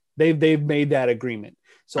anything. They've made that agreement.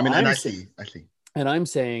 So I see. And I'm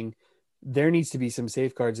saying there needs to be some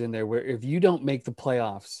safeguards in there where if you don't make the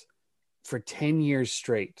playoffs for 10 years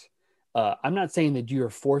straight, I'm not saying that you are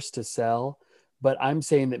forced to sell, but I'm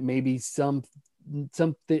saying that maybe some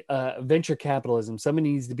venture capitalism,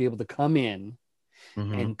 somebody needs to be able to come in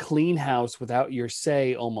and clean house without your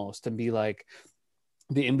say almost and be like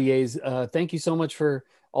the NBA's thank you so much for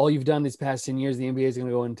all you've done these past 10 years. The NBA is going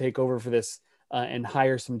to go and take over for this and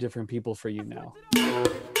hire some different people for you now.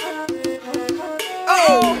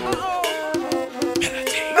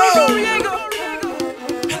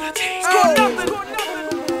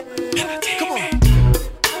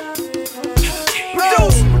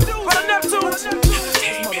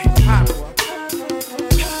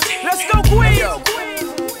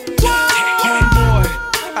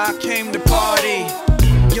 I came to party.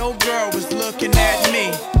 Your girl was looking at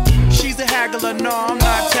me. She's a haggler, no, I'm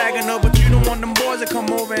not tagging her, but you don't want them boys to come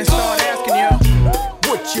over and start asking you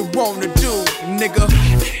what you wanna do, nigga.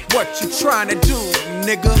 What you trying to do,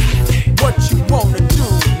 nigga. What you wanna do,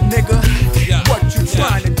 nigga. What you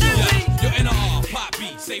trying to do.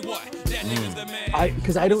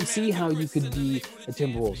 Because I don't see how you could be a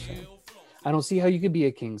Timberwolves fan. I don't see how you could be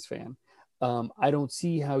a Kings fan. I don't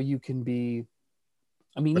see how you can be.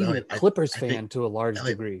 I mean, even a Clippers fan to a large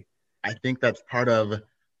degree. I think that's part of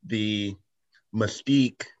the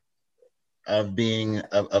mystique of being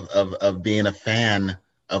being a fan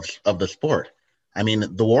of the sport. I mean,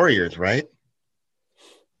 the Warriors, right?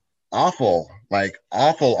 Awful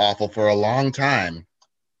for a long time.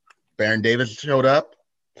 Baron Davis showed up.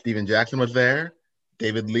 Steven Jackson was there.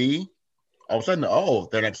 David Lee. All of a sudden,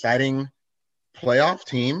 they're an exciting playoff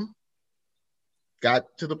team.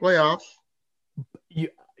 Got to the playoffs.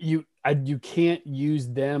 You can't use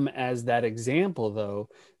them as that example though,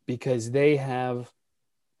 because they have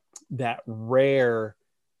that rare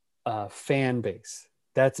fan base.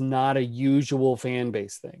 That's not a usual fan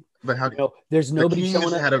base thing. But how? There's nobody the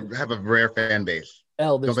Kings have a rare fan base.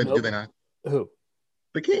 Do they not? Who?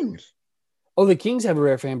 The Kings. Oh, the Kings have a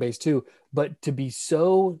rare fan base too. But to be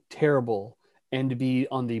so terrible and to be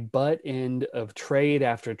on the butt end of trade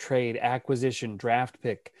after trade, acquisition, draft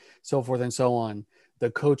pick, so forth and so on, the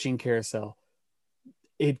coaching carousel,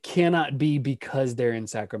 it cannot be because they're in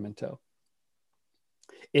Sacramento.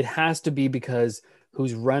 It has to be because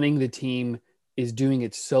who's running the team is doing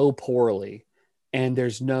it so poorly and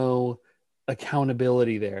there's no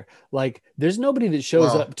accountability there. Like there's nobody that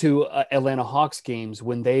shows up to Atlanta Hawks games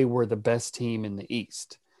when they were the best team in the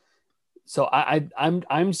East. So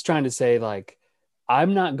I'm just trying to say, like,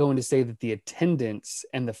 I'm not going to say that the attendance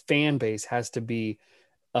and the fan base has to be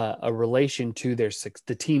a relation to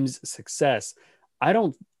the team's success.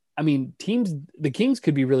 The Kings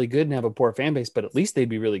could be really good and have a poor fan base, but at least they'd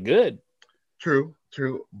be really good. True.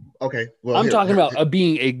 Okay. Well, I'm talking about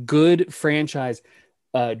being a good franchise,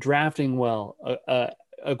 drafting well,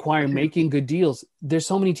 acquiring, making good deals. There's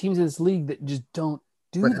so many teams in this league that just don't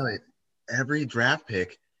do that. Elliot, every draft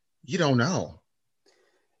pick, you don't know,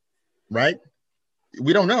 right?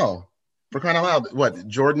 We don't know. For crying out loud, what?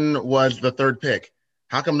 Jordan was the 3rd pick.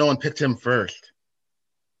 How come no one picked him first?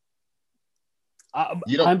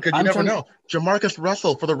 You never know. Jamarcus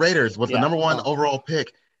Russell for the Raiders was the number 1 overall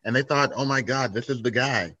pick, and they thought, "Oh my God, this is the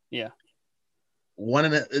guy." Yeah. one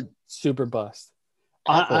in a super bust.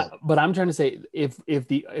 awful. But I'm trying to say if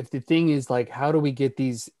the thing is like, how do we get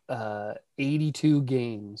these 82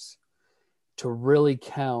 games to really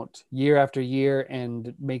count year after year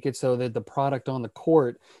and make it so that the product on the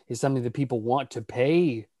court is something that people want to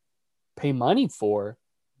pay money for,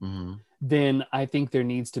 Mm-hmm. then I think there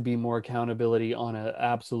needs to be more accountability on an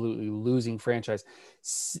absolutely losing franchise.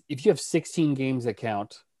 If you have 16 games that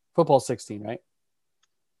count, football 16, right?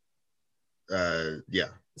 Yeah.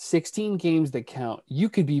 16 games that count, you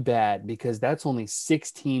could be bad because that's only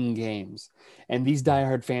 16 games. And these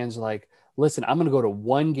diehard fans are like, listen, I'm going to go to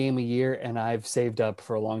one game a year and I've saved up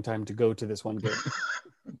for a long time to go to this one game.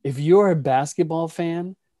 If you're a basketball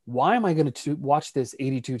fan, why am I going to watch this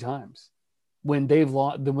 82 times when they've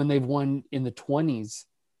won in the 20s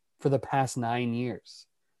for the past 9 years?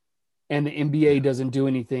 And the NBA doesn't do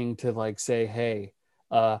anything to like say, hey,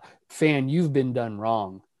 fan, you've been done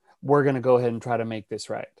wrong. We're going to go ahead and try to make this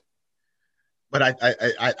right. But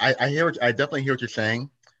I hear I definitely hear what you're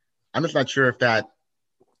saying. I'm just not sure if that.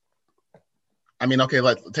 I mean, okay,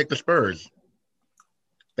 let's take the Spurs.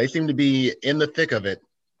 They seem to be in the thick of it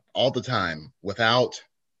all the time without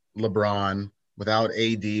LeBron, without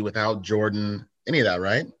AD, without Jordan, any of that,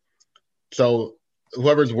 right? So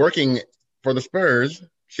whoever's working for the Spurs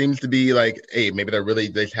seems to be like, hey, maybe they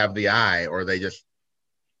just have the eye, or they just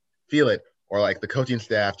feel it, or like the coaching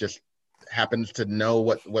staff just happens to know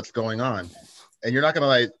what's going on. And you're not going to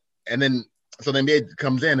like, and then, so the NBA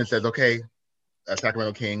comes in and says, okay,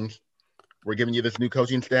 Sacramento Kings, we're giving you this new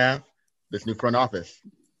coaching staff, this new front office.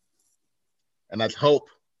 And let's hope,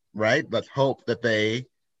 right? Let's hope that they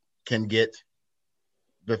can get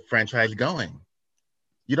the franchise going.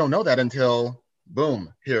 You don't know that until,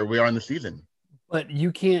 boom, here we are in the season. But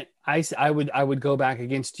you can't, I would go back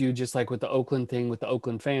against you, just like with the Oakland thing with the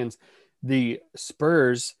Oakland fans. The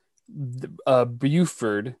Spurs,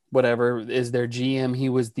 Buford, whatever, is their GM. He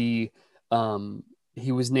was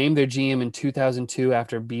he was named their GM in 2002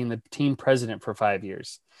 after being the team president for 5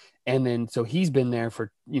 years. And then, so he's been there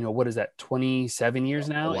for, what is that, 27 years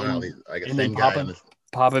now? Wow. And then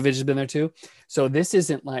Popovich has been there too. So this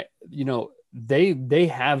isn't like, they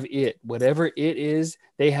have it, whatever it is,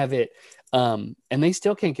 they have it. And they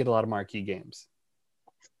still can't get a lot of marquee games,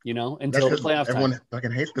 until the playoff time. Everyone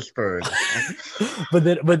fucking hates the Spurs.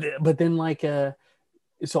 but then like,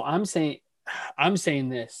 so I'm saying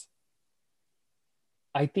this.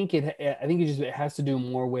 I think it has to do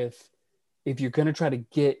more with, if you're going to try to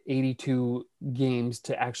get 82 games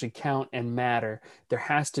to actually count and matter, there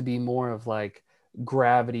has to be more of like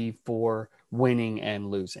gravity for winning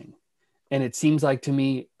and losing. And it seems like to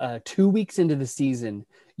me, 2 weeks into the season,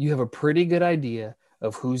 you have a pretty good idea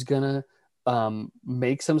of who's going to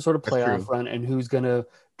make some sort of playoff run and who's going to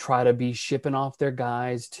try to be shipping off their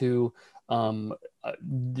guys to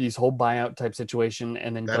these whole buyout type situation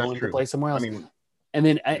and then going to play somewhere else. I mean, and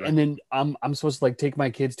then I'm supposed to like take my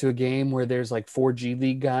kids to a game where there's like 4 G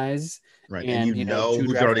League guys, right? And you know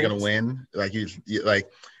who's already going to win. Like you're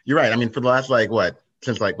right. I mean, for the last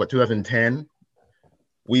since 2010,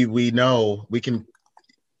 we know we can.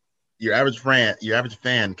 Your average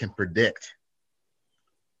fan can predict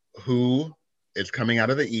who is coming out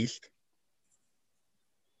of the East.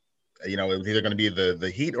 It was either going to be the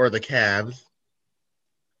Heat or the Cavs.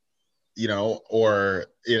 You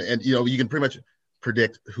can pretty much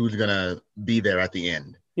predict who's gonna be there at the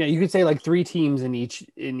end. Yeah, you could say like 3 teams in each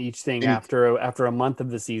thing after a month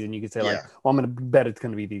of the season. You could say I'm gonna bet it's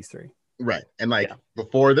gonna be these 3. Right, and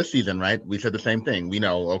before this season, right, we said the same thing. We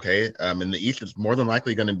know, okay, in the East, it's more than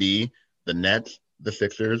likely going to be the Nets, the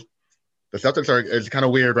Sixers, the Celtics it's kind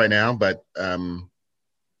of weird right now, but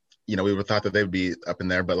we would thought that they would be up in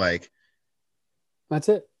there, but like that's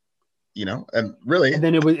it. And really, and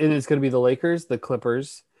then it's going to be the Lakers, the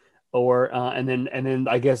Clippers. Or and then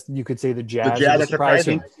I guess you could say the Jazz. The Jazz are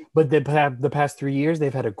surprising, but the past 3 years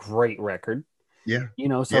they've had a great record. Yeah,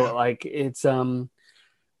 like it's and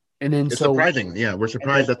then it's surprising. Yeah, we're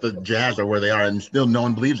surprised that the Jazz are where they are, and still no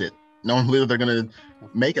one believes it. No one believes they're going to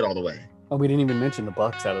make it all the way. Oh, we didn't even mention the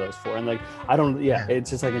Bucks out of those 4, and like I don't. Yeah,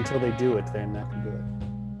 it's just like until they do it, they're not going to do it.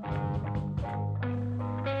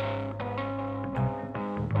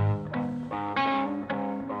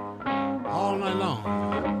 All night long.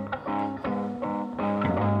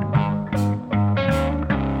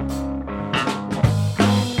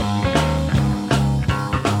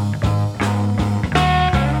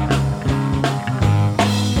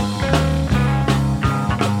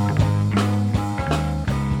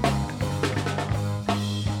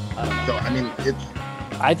 It's.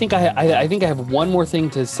 I think I have one more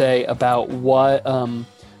thing to say about what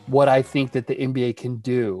what I think that the NBA can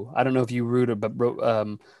do. I don't know if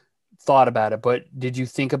you thought about it, but did you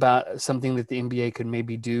think about something that the NBA could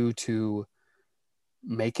maybe do to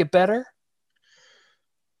make it better?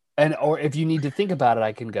 And or if you need to think about it,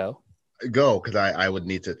 I can go. Go, because I would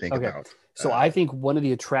need to think about. So I think one of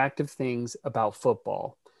the attractive things about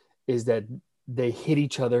football is that they hit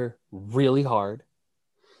each other really hard.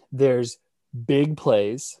 There's big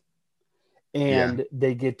plays, and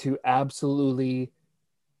they get to absolutely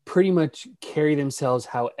pretty much carry themselves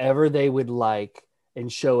however they would like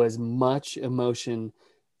and show as much emotion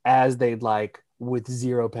as they'd like with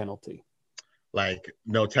zero penalty. Like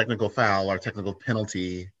no technical foul or technical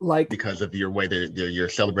penalty, like because of your way that you're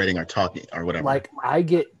celebrating or talking or whatever. Like I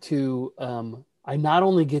get to, I not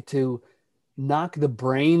only get to knock the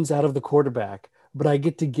brains out of the quarterback, but I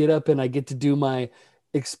get to get up and I get to do my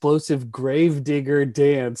explosive grave digger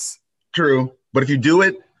dance. True, but if you do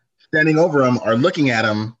it standing over him or looking at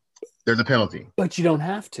him, there's a penalty. But you don't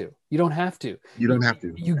have to. You don't have to. You don't have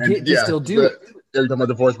to. You get to still do it. Are you talking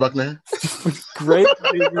about DeForest Buckner? Grave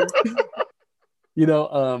digger.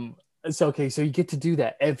 So okay, so you get to do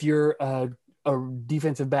that. If you're a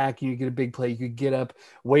defensive back, you get a big play, you could get up,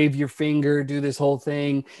 wave your finger, do this whole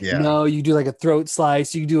thing. Yeah. You do like a throat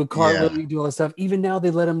slice, you do a cartwheel, you do all that stuff. Even now,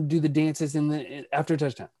 they let them do the dances after a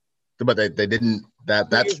touchdown. But they didn't.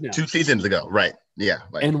 That's 2 seasons ago, right? Yeah.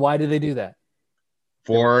 And why do they do that?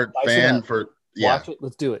 For Watch it.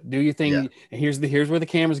 Let's do it. Do your thing. Yeah. Here's where the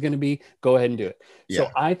camera's going to be. Go ahead and do it. Yeah. So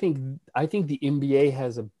I think the NBA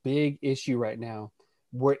has a big issue right now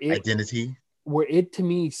where it to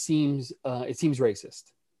me seems racist.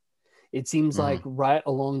 It seems like right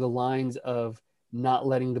along the lines of not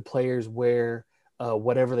letting the players wear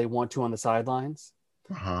whatever they want to on the sidelines.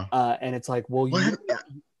 And it's like, well,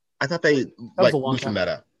 I thought they loosened that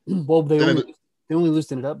up. Well, they only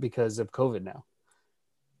loosened it up because of COVID now.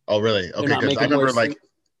 Oh, really? Okay, because I remember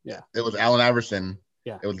it was Allen Iverson.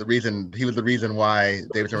 Yeah, it was the reason. He was the reason why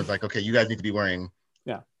David Stern was like, okay, you guys need to be wearing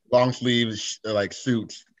long sleeves like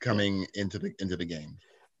suits coming into the game.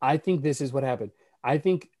 I think this is what happened. I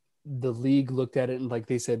think the league looked at it and like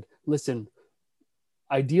they said, listen,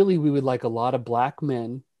 ideally we would like a lot of black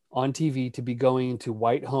men on TV to be going into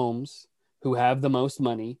white homes who have the most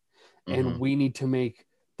money, and we need to make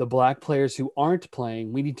the black players who aren't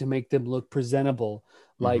playing, we need to make them look presentable.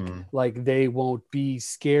 Like they won't be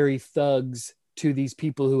scary thugs to these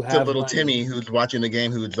people who have little money. Timmy who's watching the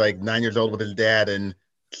game, who's like 9 years old with his dad in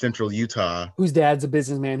Central Utah, whose dad's a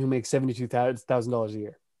businessman who makes $72,000 a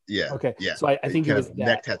year. Yeah. Okay. Yeah. So I think it was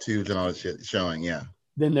neck tattoos and all that shit showing. Yeah.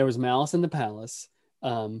 Then there was Malice in the Palace,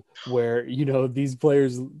 where these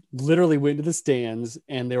players literally went to the stands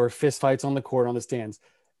and there were fistfights on the court on the stands.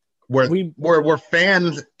 Where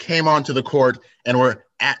fans came onto the court and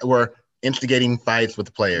were instigating fights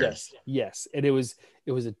with players. Yes, and it was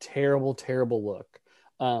a terrible, terrible look.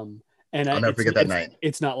 And I'll never forget that night.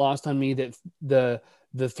 It's not lost on me that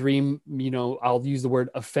the three, I'll use the word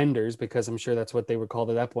offenders because I'm sure that's what they were called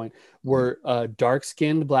at that point, were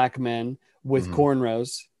dark-skinned black men with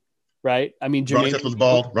cornrows, right? I mean, Ron Artest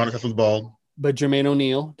was bald. But Jermaine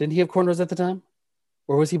O'Neal, didn't he have cornrows at the time,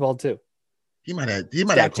 or was he bald too? He might have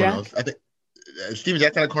cornrows. I think Steven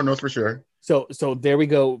Jackson had cornrows for sure. So there we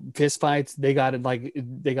go. Fist fights. They got Ron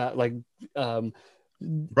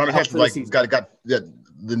Artest got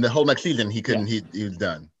the whole next season he couldn't. He was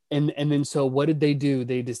done. And then so what did they do?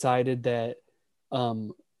 They decided that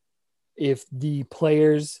if the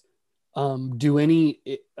players do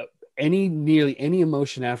nearly any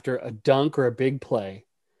emotion after a dunk or a big play,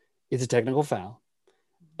 it's a technical foul.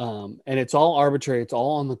 And it's all arbitrary. It's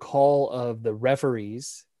all on the call of the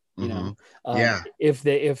referees. If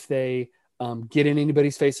they get in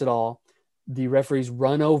anybody's face at all, the referees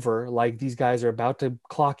run over like these guys are about to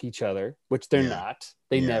clock each other, which they're not.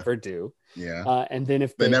 They never do. Yeah. And then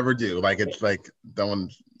if they never do, like it's like no one.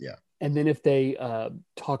 Yeah. And then if they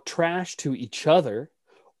talk trash to each other,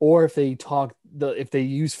 or if they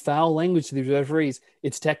use foul language to these referees,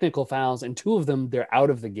 it's technical fouls, and 2 of them they're out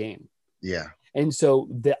of the game. Yeah. And so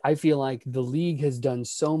I feel like the league has done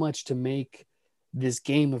so much to make this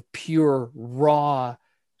game of pure raw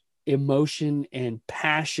emotion and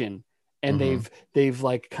passion, and they've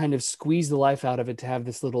like kind of squeezed the life out of it to have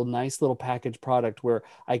this nice little package product where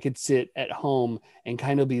I could sit at home and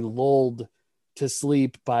kind of be lulled to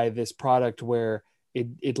sleep by this product where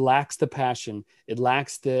it lacks the passion, it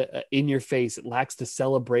lacks the in your face, it lacks the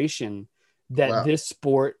celebration that this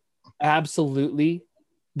sport absolutely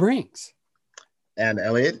brings. And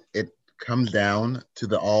Elliot, it comes down to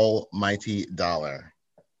the almighty dollar.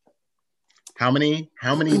 How many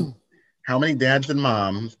dads and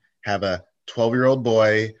moms have a 12-year-old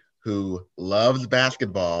boy who loves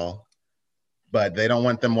basketball, but they don't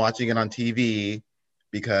want them watching it on TV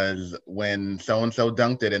because when so-and-so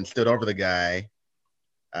dunked it and stood over the guy,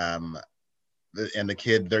 and their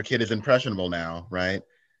kid is impressionable now, right?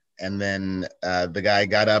 And then the guy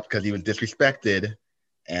got up because he was disrespected,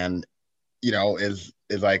 and is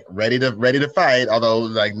like ready to fight. Although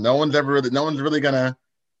like no one's really gonna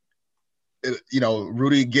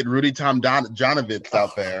Rudy Tom Jonovich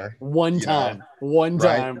out there one time,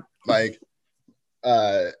 like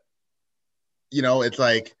it's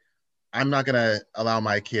like I'm not gonna allow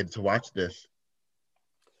my kid to watch this.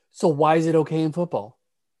 So why is it okay in football?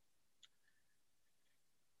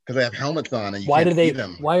 Because they have helmets on and you can't see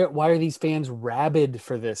them. Why are these fans rabid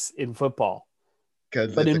for this in football?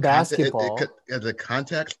 But in basketball, it's a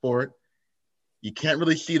contact sport. You can't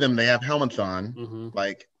really see them. They have helmets on. Mm-hmm.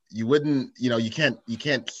 Like you wouldn't, you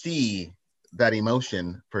can't see that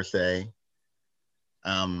emotion per se.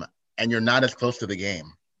 And you're not as close to the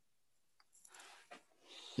game.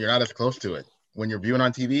 You're not as close to it. When you're viewing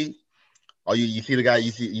on TV, all you see the guy,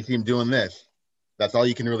 you see him doing this. That's all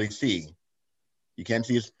you can really see. You can't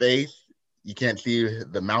see his face. You can't see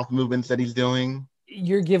the mouth movements that he's doing.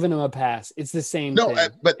 You're giving him a pass. It's the same thing.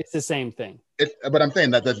 But it's the same thing. But I'm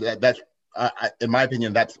saying that's in my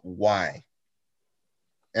opinion, that's why.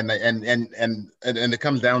 And it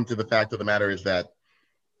comes down to the fact of the matter is that,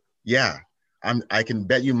 yeah, I can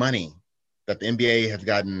bet you money that the NBA has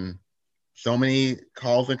gotten so many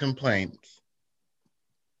calls and complaints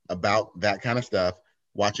about that kind of stuff.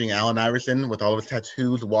 Watching Allen Iverson with all of his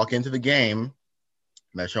tattoos walk into the game,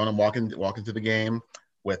 and they're showing him walk into the game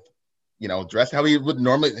with, dress how he would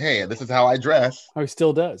normally. Hey, this is how I dress. How he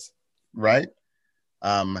still does, right?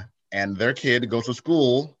 And their kid goes to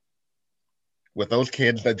school with those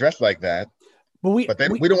kids that dress like that. But we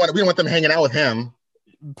don't want them hanging out with him.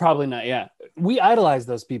 Probably not. Yeah, we idolized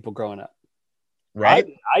those people growing up. Right?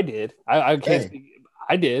 I did. I can't speak.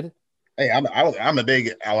 I did. Hey, I'm a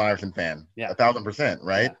big Allen Iverson fan. Yeah, 1,000%.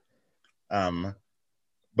 Right. Yeah.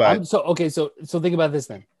 But so think about this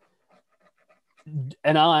then,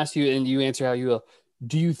 and I'll ask you, and you answer how you will.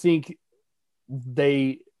 Do you think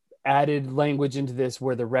they added language into this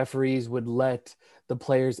where the referees would let the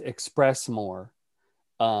players express more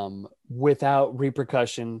without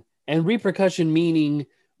repercussion, and repercussion meaning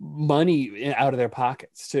money out of their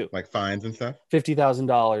pockets too, like fines and stuff?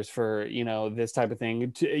 $50,000 for this type of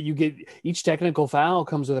thing. You get each technical foul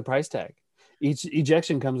comes with a price tag. Each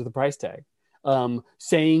ejection comes with a price tag.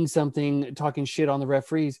 Saying something, talking shit on the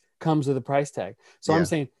referees comes with a price tag. So yeah. I'm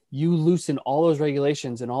saying you loosen all those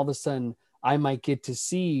regulations, and all of a sudden I might get to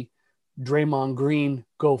see Draymond Green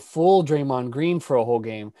go full Draymond Green for a whole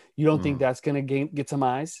game. You don't think that's going to get some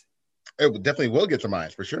eyes? It definitely will get some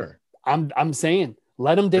eyes for sure. I'm saying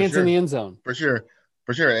let him dance in the end zone for sure.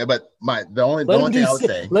 But the only thing I would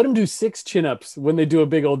say, let him do 6 chin-ups when they do a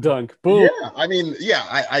big old dunk. Boom. Yeah, I mean, yeah,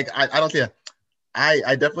 I don't see it.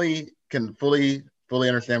 I definitely can fully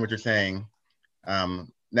understand what you're saying.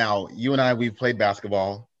 Now you and I, we've played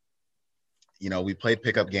basketball. We played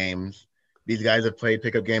pickup games. These guys have played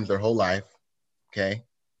pickup games their whole life. Okay.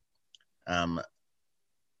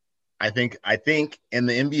 I think in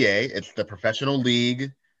the NBA, it's the professional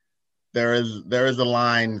league. There is a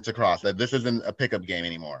line to cross that this isn't a pickup game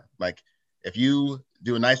anymore. Like if you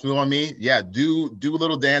do a nice move on me, yeah, do a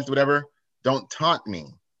little dance, whatever. Don't taunt me.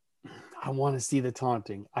 I want to see the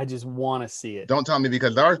taunting. I just want to see it. Don't taunt me,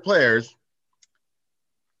 because there are players,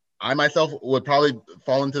 I myself would probably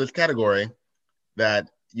fall into this category,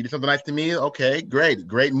 that you do something nice to me. Okay,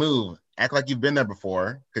 great move. Act like you've been there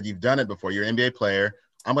before, because you've done it before. You're an NBA player.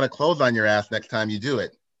 I'm going to close on your ass next time you do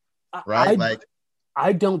it. Right?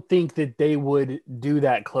 I don't think that they would do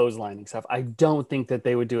that clotheslining stuff. I don't think that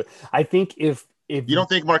they would do it. I think if you don't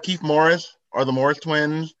think Markieff Morris or the Morris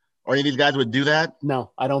twins or any of these guys would do that?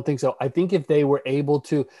 No, I don't think so. I think if they were able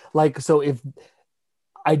to, I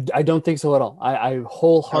don't think so at all. I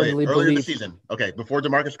wholeheartedly believe. Earlier this season, before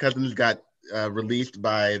DeMarcus Cousins got released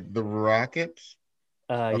by the Rockets.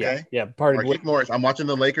 Yeah. Pardon Markieff Morris. I'm watching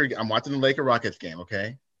the Laker Rockets game.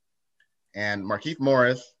 Okay, and Markieff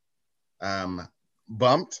Morris,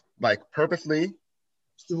 bumped purposely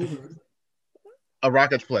a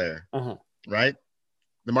Rockets player. Right.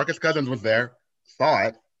 DeMarcus Cousins was there, saw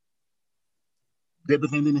it, did the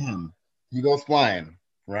same thing to him. He goes flying.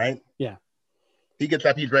 Right. Yeah. He gets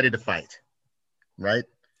up. He's ready to fight. Right.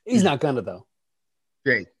 He's not gonna though.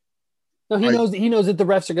 Great. No, he knows that the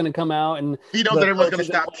refs are going to come out, and he knows that everyone's going to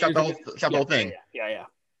stop the whole thing. Yeah.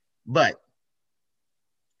 But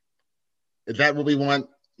is that what we want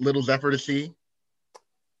little Zephyr to see?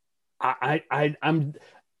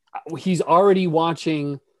 He's already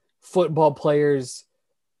watching football players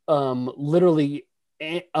literally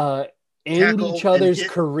end Tackle each and other's hit.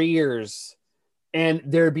 careers and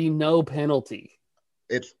there be no penalty.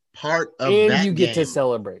 It's part of And that you get to game.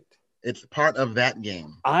 celebrate. It's part of that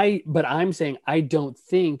game. But I'm saying I don't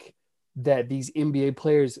think that these NBA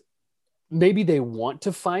players, maybe they want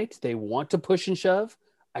to fight, they want to push and shove.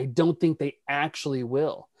 I don't think they actually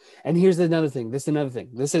will. And here's another thing. This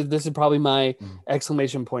is probably my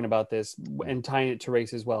exclamation point about this and tying it to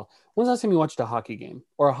race as well. When's the last time you watched a hockey game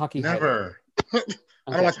or a hockey highlight? Never.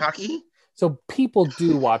 I don't watch hockey. So people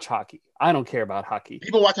do watch hockey. I don't care about hockey.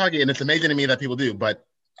 People watch hockey, and it's amazing to me that people do, but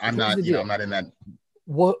I'm not I'm not in that.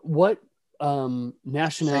 What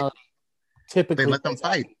nationality typically they let them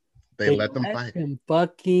fight. They let them fight. Them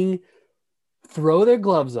fucking throw their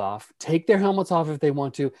gloves off, take their helmets off if they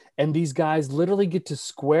want to, and these guys literally get to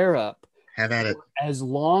square up. Have at it. As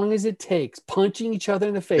long as it takes, punching each other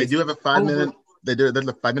in the face. They do have a 5 minute. There's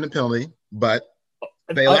a 5 minute penalty, but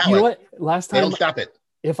they allow you know it. What? Last time they don't stop it.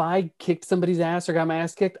 If I kicked somebody's ass or got my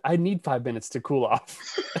ass kicked, I'd need 5 minutes to cool off.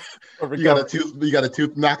 You got a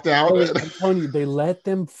tooth knocked out. I'm telling you, they let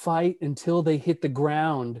them fight until they hit the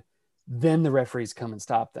ground. Then the referees come and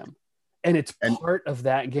stop them, and it's part of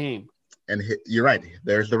that game. And you're right.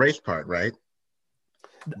 There's the race part, right?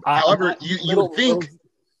 However, you would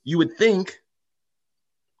think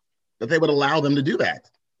that they would allow them to do that.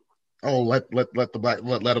 Oh, let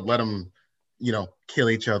them, kill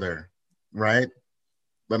each other, right?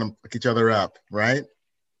 Let them fuck each other up, right?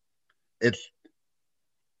 I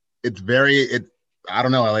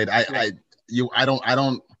don't know. I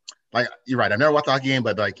don't like. You're right. I never watched the hockey game,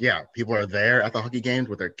 but people are there at the hockey games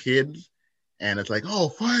with their kids, and it's like, oh,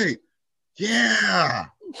 fight, yeah.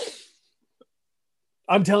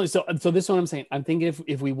 I'm telling you. So this is what I'm saying. I'm thinking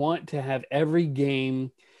if we want to have every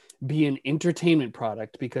game be an entertainment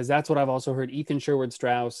product, because that's what I've also heard Ethan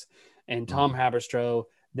Sherwood-Strauss and Tom Haberstroh,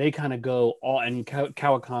 they kind of go all, and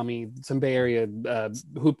Kawakami, some Bay Area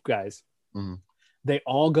hoop guys. Mm-hmm. They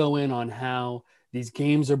all go in on how these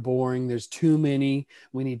games are boring. There's too many.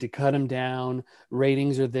 We need to cut them down.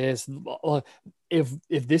 Ratings are this. If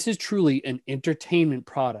this is truly an entertainment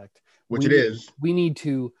product, which it is, we need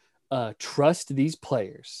to trust these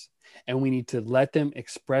players, and we need to let them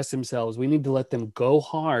express themselves. We need to let them go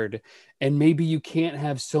hard. And maybe you can't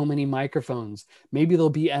have so many microphones. Maybe they'll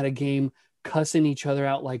be at a game cussing each other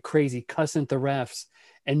out like crazy, cussing at the refs.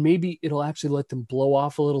 And maybe it'll actually let them blow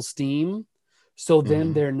off a little steam. So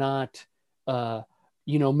then they're not,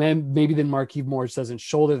 maybe then Markieff Morris doesn't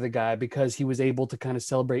shoulder the guy because he was able to kind of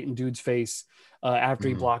celebrate in dude's face after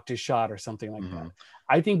he blocked his shot or something like that.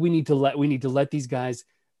 I think we need to let these guys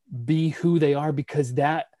be who they are, because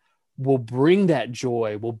that will bring that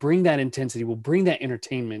joy, will bring that intensity, will bring that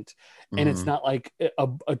entertainment. And it's not like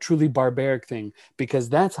a truly barbaric thing, because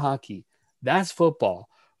that's hockey, that's football.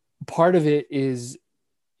 Part of it is,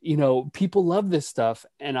 people love this stuff,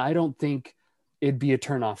 and I don't think it'd be a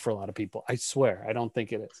turnoff for a lot of people. I swear, I don't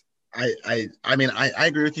think it is. I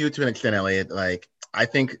agree with you to an extent, Elliot. Like, I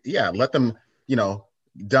think, let them,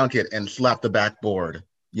 dunk it and slap the backboard.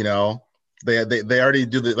 They already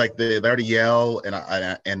do they already yell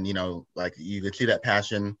and you could see that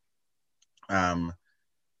passion. And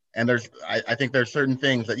I think there's certain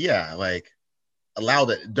things that allow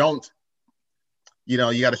that. Don't, you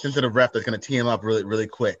got a sensitive ref that's going to tee him up really, really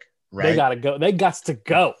quick. Right? They gotta go. They got to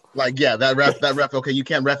go. That ref. Okay, you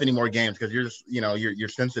can't ref any more games because you're just, you're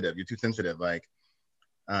sensitive. You're too sensitive. I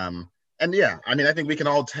think we can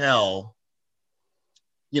all tell.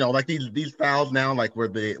 These fouls now, where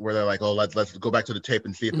they're like, oh, let's go back to the tape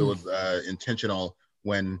and see if it was intentional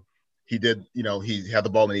when he did. He had the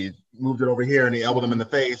ball and he moved it over here and he elbowed him in the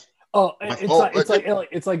face. Oh,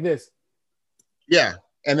 it's like this. Yeah,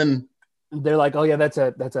 and then they're like, oh yeah, that's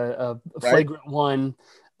a flagrant one.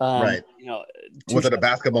 Right. Was it a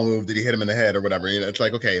basketball move? Did he hit him in the head or whatever? It's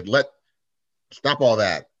like, okay, stop all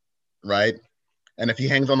that, right? And if he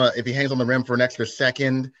hangs on the rim for an extra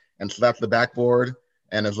second and slaps the backboard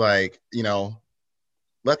and is like,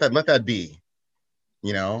 let that be,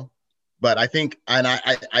 But I think, and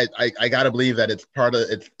I gotta believe that it's part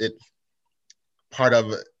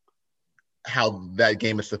of how that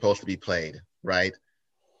game is supposed to be played, right?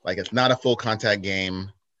 Like, it's not a full contact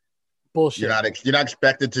game. Bullshit. You're not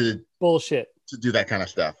expected to do that kind of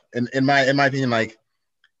stuff. And in my opinion,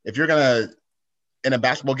 if you're gonna, in a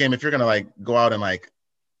basketball game, if you're gonna go out and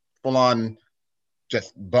full on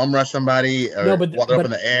just bum rush somebody or while they're up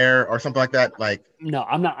in the air or something like that, no,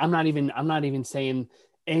 I'm not even saying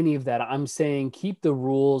any of that. I'm saying keep the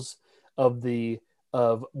rules of the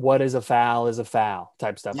of what is a foul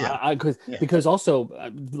type stuff. Yeah. Because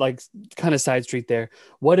also like kind of side street there.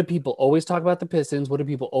 What do people always talk about the Pistons? What do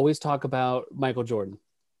people always talk about Michael Jordan?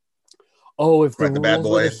 Oh, if the Right, the bad rules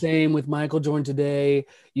were the boys. same with Michael Jordan today,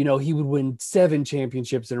 he would win 7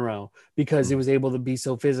 championships in a row because he was able to be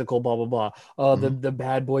so physical, blah, blah, blah. Oh, the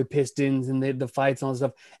bad boy Pistons and the fights and all that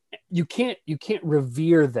stuff. You can't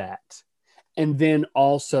revere that and then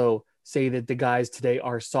also say that the guys today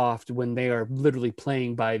are soft when they are literally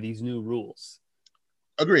playing by these new rules.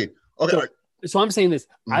 Agreed. Okay. So I'm saying this.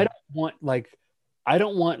 I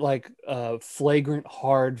don't want flagrant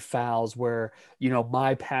hard fouls where,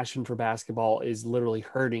 my passion for basketball is literally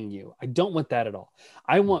hurting you. I don't want that at all.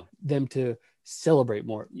 I want them to celebrate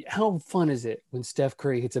more. How fun is it when Steph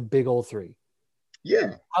Curry hits a big old 3?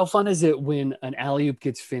 Yeah. How fun is it when an alley-oop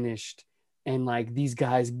gets finished and like these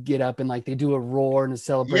guys get up and like they do a roar and a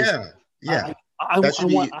celebration? Yeah. I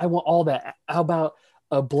want all that. How about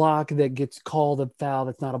a block that gets called a foul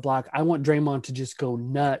that's not a block? I want Draymond to just go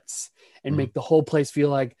nuts and make the whole place feel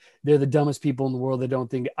like they're the dumbest people in the world that don't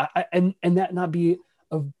think and that not be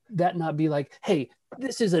like, hey,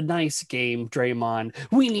 this is a nice game, Draymond.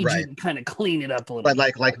 We need you to kind of clean it up a little. But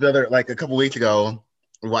like a couple weeks ago,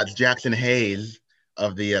 we watched Jackson Hayes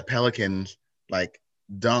of the Pelicans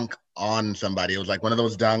dunk on somebody. It was like one of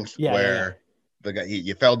those dunks where the guy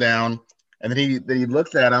you fell down, and then he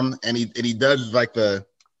looks at him and he does like the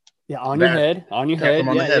on your head on the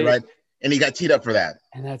head, right? And he got teed up for that.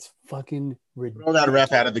 And that's fucking ridiculous. Throw that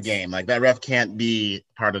ref out of the game. Like that ref can't be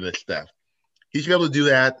part of this stuff. He should be able to do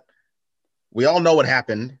that. We all know what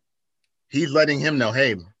happened. He's letting him know,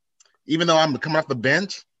 hey, even though I'm coming off the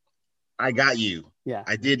bench, I got you. Yeah,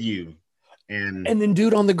 I did you. And then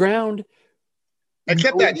dude on the ground.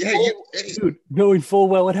 Except that, dude, knowing full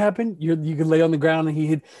well what happened, you can lay on the ground and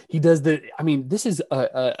he does the. I mean, this is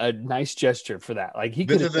a nice gesture for that. Like he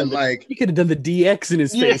could have done the DX in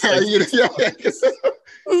his face. He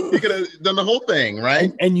could have done the whole thing,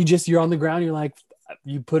 right? And you're on the ground. You're like,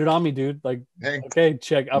 you put it on me, dude. Like, hey, okay,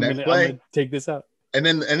 check. I'm gonna take this out. And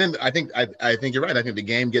then I think you're right. I think the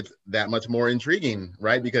game gets that much more intriguing,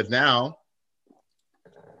 right? Because now,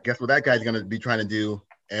 guess what that guy's gonna be trying to do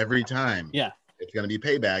every time? Yeah. It's going to be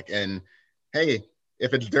payback. And hey,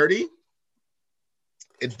 if it's dirty,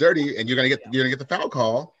 it's dirty, and you're going to get the foul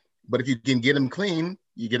call. But if you can get him clean,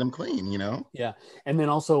 you get him clean, Yeah. And then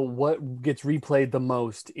also what gets replayed the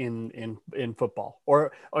most in football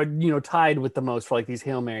or tied with the most for like these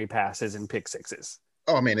Hail Mary passes and pick sixes.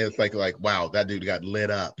 Oh man, it's like wow, that dude got lit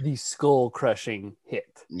up. The skull crushing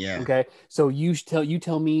hit. Yeah. Okay. So you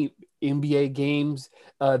tell me NBA games,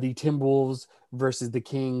 the Timberwolves versus the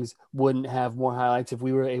Kings wouldn't have more highlights if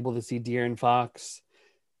we were able to see De'Aaron Fox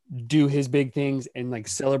do his big things and like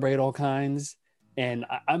celebrate all kinds. And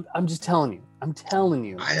I'm just telling you,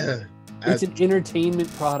 it's an entertainment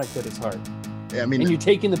product at its heart. Yeah, I mean, and you're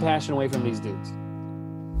taking the passion away from these dudes.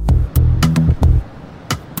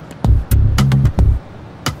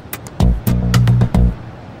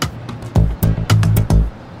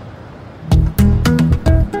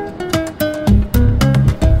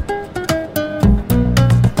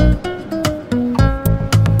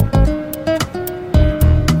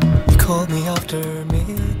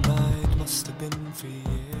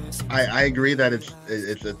 I agree that it's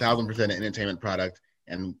 1,000% an entertainment product,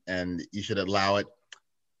 and you should allow it.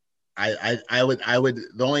 I would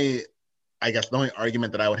the only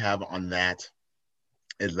argument that I would have on that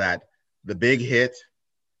is that the big hit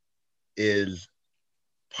is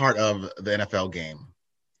part of the NFL game.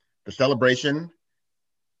 The celebration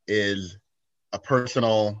is a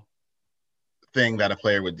personal thing that a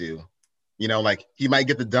player would do. Like he might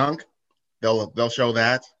get the dunk, they'll show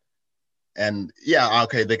that. And yeah,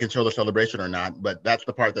 okay, they can show the celebration or not, but that's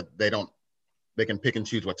the part that they can pick and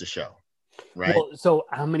choose what to show, right? Well, so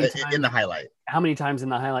how many times in the highlight? How many times in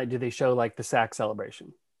the highlight do they show like the sack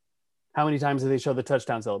celebration? How many times do they show the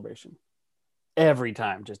touchdown celebration? Every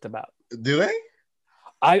time, just about. Do they?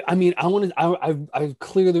 I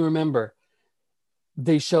clearly remember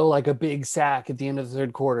they show like a big sack at the end of the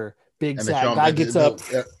third quarter. Big sack. Guy gets up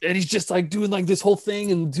and he's just like doing like this whole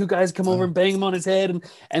thing, and two guys come over and bang him on his head,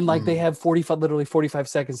 and like they have 45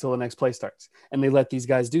 seconds till the next play starts, and they let these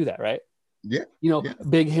guys do that, right? Yeah.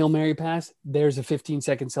 Big Hail Mary pass. There's a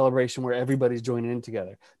 15-second celebration where everybody's joining in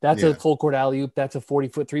together. That's a full court alley-oop. That's a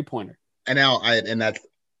 40-foot three-pointer. And now that's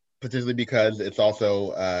particularly because it's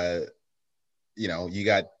also you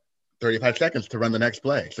got 35 seconds to run the next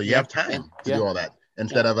play, so you have time to do all that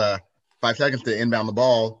instead of 5 seconds to inbound the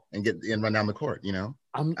ball and run down the court. I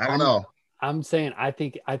don't know. I'm saying I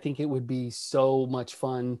think it would be so much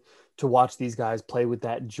fun to watch these guys play with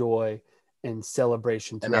that joy and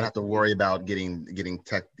celebration and not throughout. have to worry about getting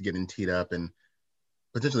teed up and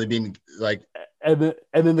potentially being like And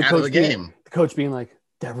then the out of coach the game. the coach being like,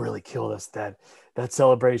 that really killed us. That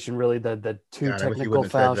celebration really, the two God, I wish he technical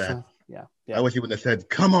wouldn't have fouls. said that. Yeah. I wish he wouldn't have said,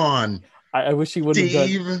 "Come on, I wish he wouldn't have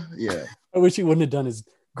Steve." done. Yeah, I wish he wouldn't have done his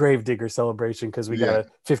gravedigger celebration because we got a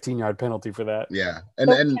 15-yard penalty for that. yeah, That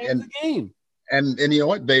changed the game. and you know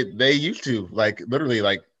what? They used to, like, literally,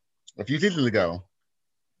 like a few seasons ago,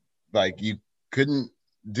 like you couldn't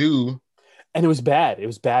do. And it was bad. It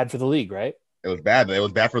was bad for the league, right? It was bad. It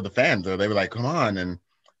was bad for the fans. They were like, "Come on!" And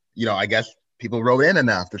I guess people wrote in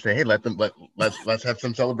enough to say, "Hey, let's have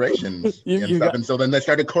some celebrations and stuff." And so then they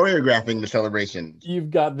started choreographing the celebrations.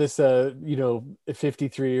 You've got this,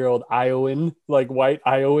 53-year-old Iowan, like white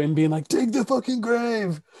Iowan, being like, "Dig the fucking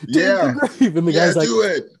grave, dig the grave," and the guy's like, "Do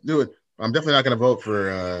it." I'm definitely not going to vote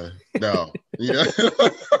for no,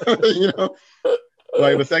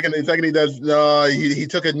 like the second he does, no, he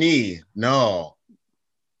took a knee. No,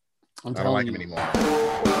 I don't like him anymore.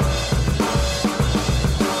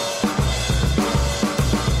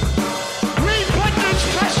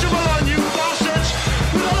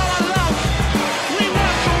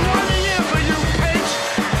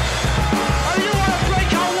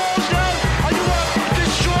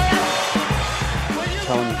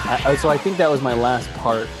 So I think that was my last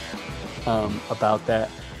part about that.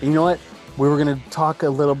 And you know what? We were going to talk a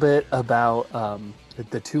little bit about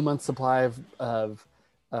the 2-month supply of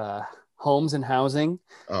homes and housing,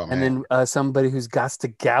 and then somebody who's got to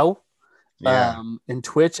go in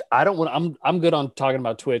Twitch. I'm good on talking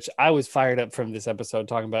about Twitch. I was fired up from this episode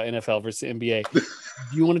talking about NFL versus NBA. Do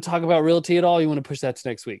you want to talk about realty at all? Or you want to push that to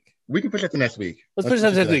next week? We can push that to next week. Let's push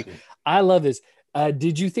that to next week. I love this.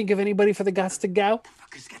 Did you think of anybody for the Gots to Go? The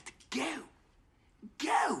fuckers got to go.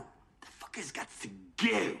 Go. The fuckers got to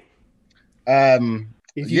go.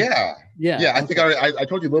 Yeah. I think I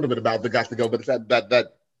told you a little bit about the Gots to Go, but it's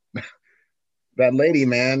that lady,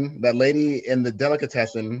 man, that lady in the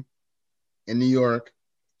delicatessen in New York.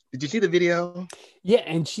 Did you see the video? Yeah,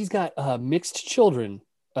 and she's got mixed children.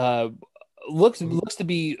 Looks to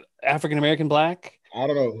be African American, black. I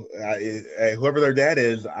don't know. Whoever their dad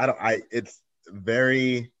is, it's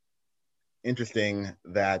very interesting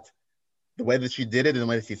that the way that she did it and the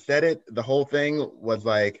way that she said it, the whole thing was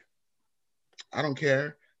like, I don't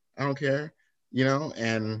care, and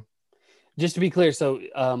just to be clear, so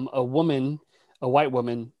a white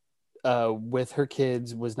woman with her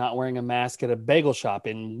kids was not wearing a mask at a bagel shop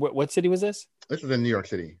in what city was this? This is in New York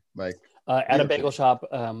City, like at a bagel shop,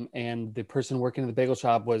 and the person working in the bagel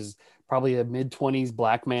shop was probably a mid-20s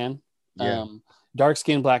black man,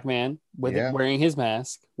 dark-skinned black man with wearing his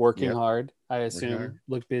mask, working hard, I assume,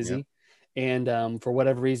 looked busy. And for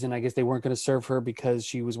whatever reason, I guess they weren't going to serve her because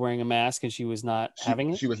she was wearing a mask and she was not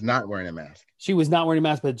having it. She was not wearing a mask. She was not wearing a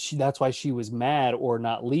mask, but that's why she was mad or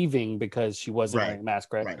not leaving, because she wasn't wearing a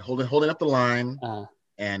mask, right? Right, holding up the line,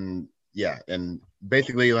 and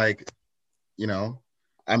basically, like,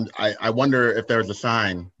 I wonder if there was a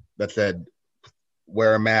sign that said,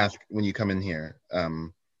 "Wear a mask when you come in here."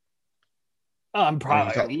 I'm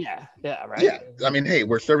probably right. Yeah, I mean, hey,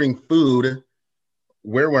 we're serving food.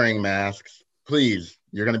 We're wearing masks. Please,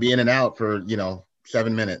 you're going to be in and out for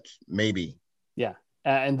 7 minutes, maybe. Yeah,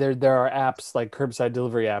 and there are apps like curbside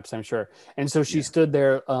delivery apps, I'm sure. And so she stood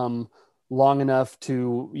there long enough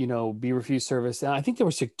to be refused service. And I think there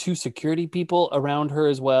were 2 security people around her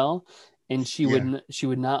as well. And she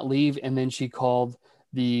would not leave. And then she called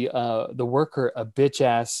the worker a bitch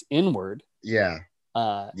ass N-word. Yeah.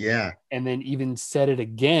 And then even said it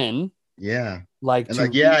again. Yeah. I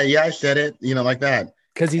said it, like that.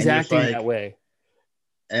 Because he's acting that way.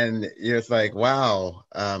 And it's like, wow,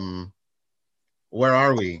 where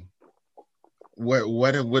are we?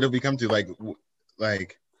 What have we come to? Like.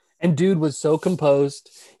 And dude was so composed.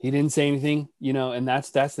 He didn't say anything, and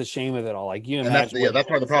that's the shame of it all. Like, and that's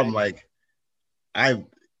part of the problem. Like, I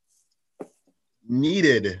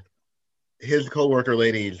needed his coworker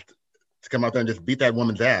ladies to come out there and just beat that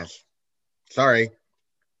woman's ass. Sorry,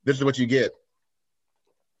 this is what you get.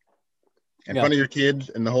 In front of your kids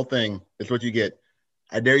and the whole thing, it's what you get.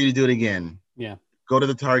 I dare you to do it again. Yeah. Go to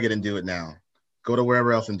the Target and do it now. Go to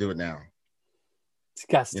wherever else and do it now. It's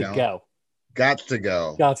got to go. Got to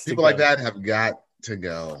go. People like that have got to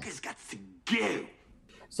go.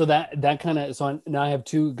 So that kind of, so now I have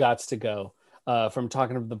 2 gots to go from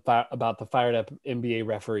talking about the fired up NBA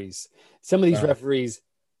referees. Some of these referees,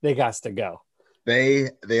 they got to go. They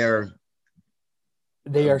are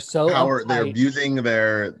so power. They're abusing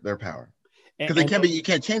their power. Because you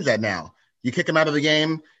can't change that now. You kick him out of the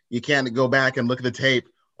game. You can't go back and look at the tape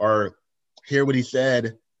or hear what he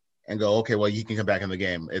said and go, okay, well, you can come back in the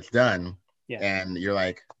game. It's done. Yeah. And you're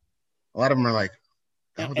like, a lot of them are like,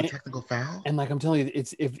 that was a technical foul. And like I'm telling you,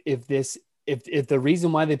 it's if the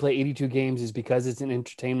reason why they play 82 games is because it's an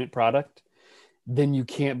entertainment product, then you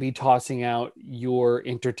can't be tossing out your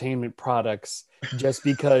entertainment products just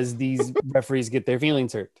because these referees get their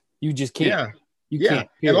feelings hurt. You just can't. Yeah. You can't.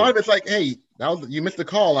 And a lot of it's like, hey, you missed the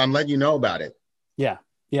call. I'm letting you know about it. Yeah.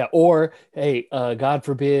 Yeah. Or, hey, God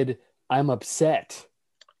forbid I'm upset.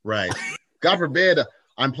 Right. God forbid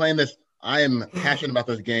I'm playing this. I am passionate about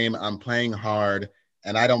this game. I'm playing hard,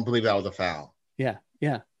 and I don't believe that was a foul. Yeah.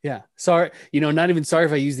 Yeah. Yeah. Sorry. Not even sorry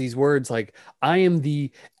if I use these words. Like, I am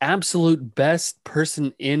the absolute best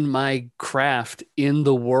person in my craft in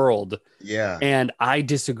the world. Yeah. And I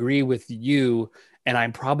disagree with you, and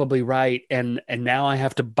I'm probably right. And now I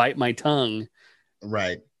have to bite my tongue.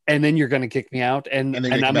 Right. And then you're going to kick me out, and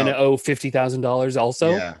I'm going to owe $50,000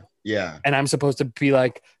 also. Yeah. Yeah. And I'm supposed to be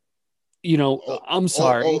like, I'm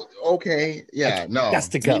sorry. Okay. Yeah. No. That's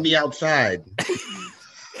to go. Meet me outside.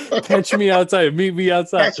 Catch me outside. Meet me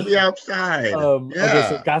outside. Catch me outside. Okay,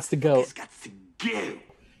 so Gots to Go It's got to go.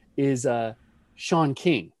 is Sean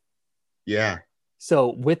King. Yeah. So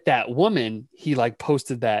with that woman, he like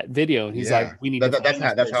posted that video, and he's like, "We need to."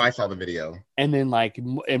 That's how I saw the video. And then like,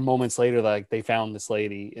 and moments later, like they found this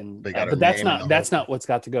lady, and They got her but that's name and not the whole what's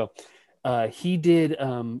got to go. He did.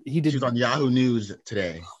 She was on Yahoo News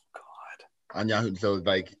today. Oh God. On Yahoo, so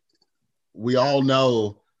like, we all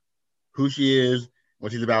know who she is,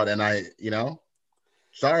 what she's about, and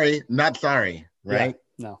sorry, not sorry, right?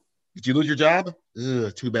 Yeah, no. Did you lose your job?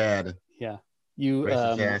 Ugh, too bad. Yeah, you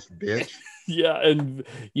Racist ass bitch. Yeah, and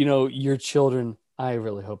your children, I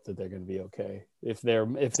really hope that they're going to be okay. If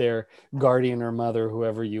their guardian or mother,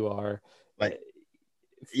 whoever you are, like,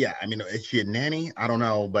 yeah, I mean, is she a nanny? I don't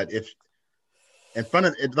know, but it's in front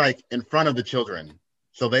of the children,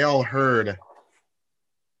 so they all heard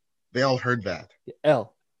that.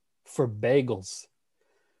 L for bagels.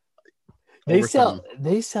 They sell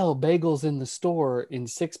bagels in the store in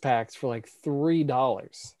 6-packs for like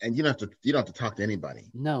 $3. And you don't have to talk to anybody.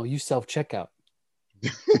 No, you self-checkout.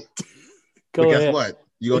 But guess what?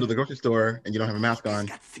 You go to the grocery store and you don't have a mask on.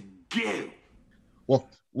 Well,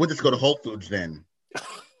 we'll just go to Whole Foods then.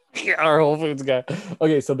 Our Whole Foods guy.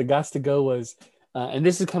 Okay, so the Gots to Go was, and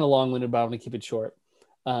this is kind of long-winded, but I'm going to keep it short.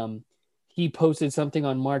 He posted something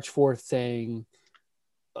on March 4th saying,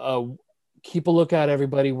 keep a lookout,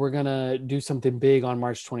 everybody. We're going to do something big on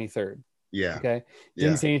March 23rd. Yeah. Okay.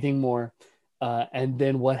 Didn't say anything more. And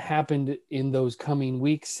then what happened in those coming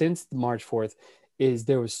weeks since March 4th is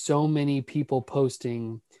there was so many people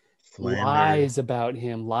posting lies about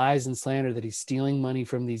him, lies and slander that he's stealing money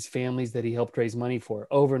from these families that he helped raise money for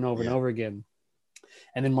over and over and over again.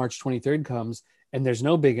 And then March 23rd comes and there's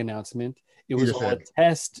no big announcement. It was all a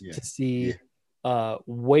test to see,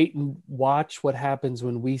 wait and watch what happens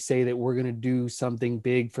when we say that we're going to do something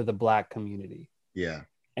big for the Black community. Yeah.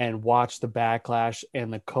 And watch the backlash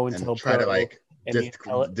and the COINTELPRO. Try to like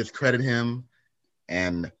discredit him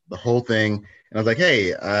and the whole thing. And I was like,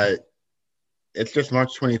 hey, it's just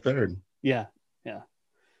March 23rd. Yeah. Yeah.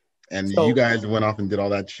 And you guys went off and did all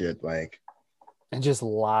that shit. Like, and just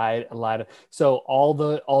lied. So all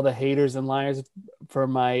the haters and liars for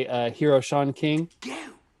my hero, Sean King. Go.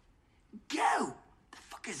 The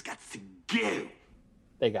fuckers got to go.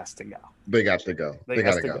 They got to go. They gotta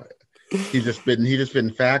go. He's just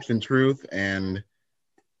spitting facts and truth, and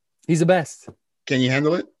he's the best. Can you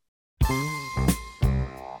handle it?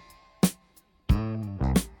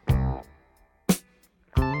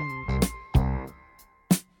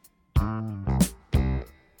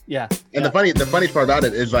 Yeah. And the funniest part about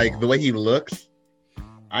it is like the way he looks.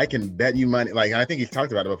 I can bet you money. Like, I think he's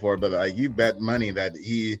talked about it before, but like, you bet money that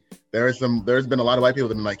there's been a lot of white people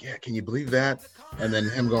that have been like, yeah, can you believe that? And then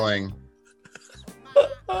him going,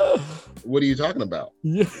 what are you talking about?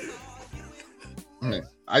 Yeah.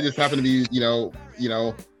 I just happen to be,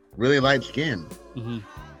 really light skinned. Mm-hmm.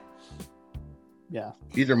 Yeah.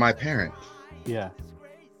 These are my parents. Yeah.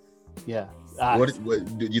 Yeah. What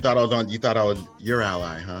you thought I was your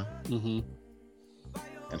ally, huh? Mm-hmm.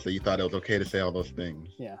 And so you thought it was okay to say all those things.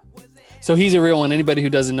 Yeah. So he's a real one. Anybody who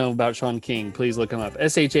doesn't know about Sean King, please look him up.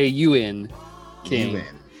 SHAUN King.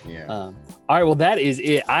 Yeah. All right. Well, that is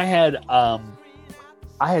it. I had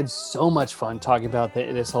so much fun talking about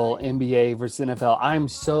this whole NBA versus NFL.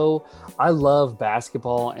 I love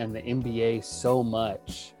basketball and the NBA so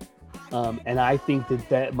much. And I think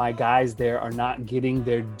that my guys there are not getting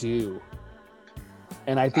their due.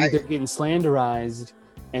 And I think they're getting slanderized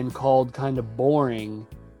and called kind of boring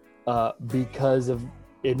because of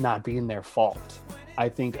it not being their fault. I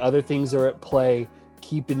think other things are at play.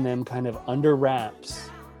 keeping them kind of under wraps.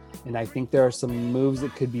 And I think there are some moves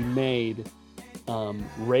that could be made,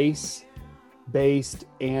 race based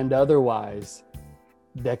and otherwise,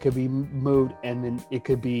 that could be moved, and then it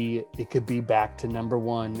could be back to number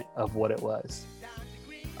one of what it was.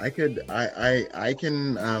 I can I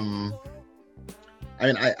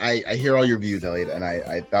hear all your views, Elliot, and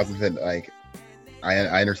I 1,000% like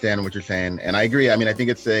I understand what you're saying, and I agree. I mean, I think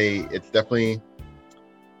it's definitely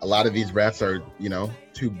a lot of these refs are,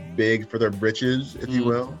 too big for their britches, if you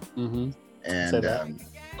will, and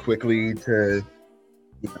quickly to,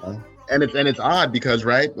 and it's odd because,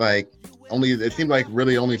 right, like it seems like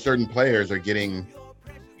really only certain players are getting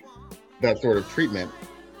that sort of treatment.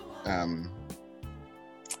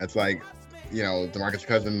 It's like, DeMarcus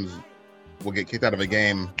Cousins will get kicked out of a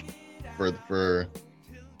game for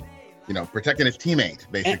protecting his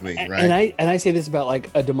teammate, basically, right? And I say this about like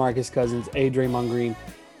a DeMarcus Cousins, a Draymond Green.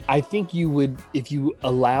 I think you would, if you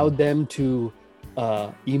allowed them to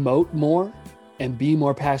emote more and be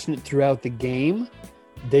more passionate throughout the game,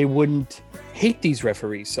 they wouldn't hate these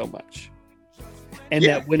referees so much. And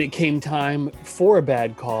that when it came time for a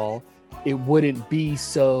bad call, it wouldn't be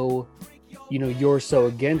so, you're so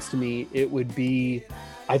against me. It would be,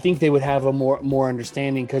 I think they would have a more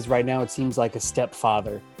understanding, because right now it seems like a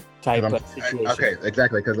stepfather type of situation. Okay,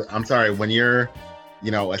 exactly. Because I'm sorry, when you're,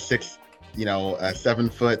 a 7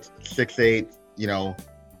 foot, 6'8",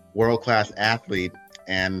 world-class athlete,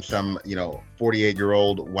 and some,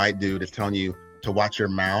 48-year-old white dude is telling you to watch your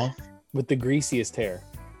mouth with the greasiest hair,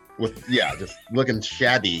 just looking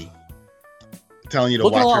shabby, telling you to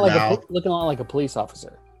watch your mouth, looking a lot like a police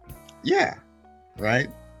officer. Yeah, right.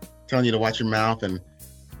 Telling you to watch your mouth and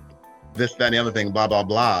this, that, and the other thing, blah blah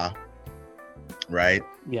blah. Right.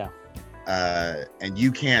 Yeah. And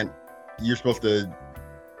you're supposed to.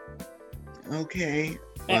 Okay.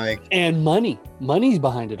 And money's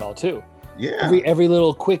behind it all too. Yeah. Every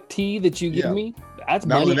little quick tea that you give me, that's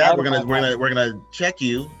not money. Only that, we're gonna check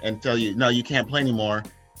you and tell you no, you can't play anymore,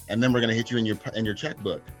 and then we're gonna hit you in your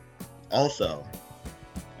checkbook, also.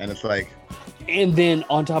 And it's like. And then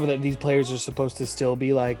on top of that, these players are supposed to still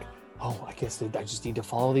be like, oh, I guess I just need to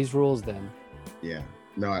follow these rules then. Yeah.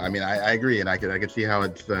 No, I mean I agree, and I could see how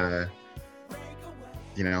it's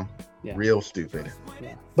real stupid.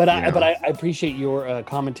 Yeah. But I appreciate your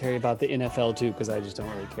commentary about the NFL too, because I just don't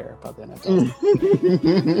really care about the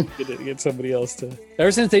NFL. Get somebody else to.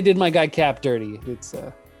 Ever since they did my guy Cap dirty, it's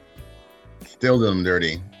still doing them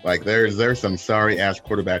dirty. Like there's some sorry ass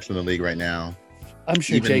quarterbacks in the league right now. I'm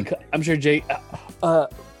sure Jay.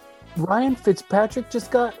 Ryan Fitzpatrick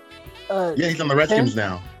just got. He's on the Redskins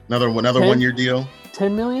now. Another 1-year deal.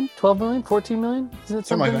 10 million, 12 million, 14 million. Isn't it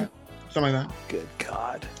something like that? Good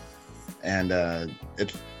God. And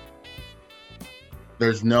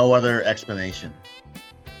there's no other explanation.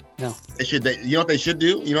 No. You know what they should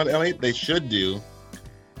do? You know what, Elliot? They should do.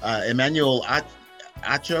 Emmanuel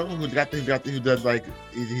Acho, who does like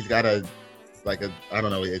he's got a I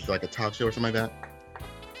don't know, it's like a talk show or something like that.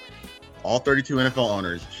 All 32 NFL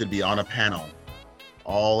owners should be on a panel,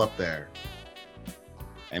 all up there,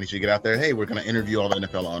 and he should get out there. Hey, we're gonna interview all the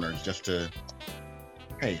NFL owners just to,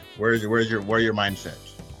 hey, where are your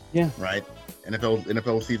mindsets? Yeah. Right.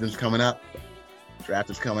 NFL season's coming up.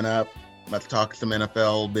 Draft is coming up. Let's talk some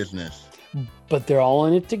NFL business. But they're all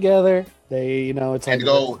in it together. They, it's like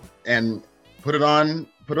go and put it on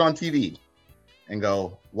TV, and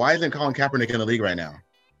go. Why isn't Colin Kaepernick in the league right now?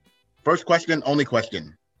 First question, only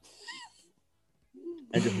question.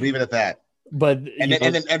 And just leave it at that. But and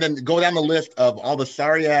then go down the list of all the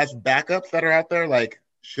sorry ass backups that are out there. Like,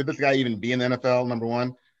 should this guy even be in the NFL? Number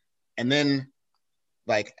one, and then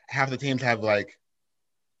like half the teams have like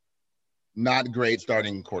not great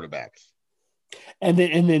starting quarterbacks. And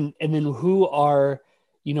then who are,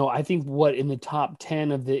 I think what in the top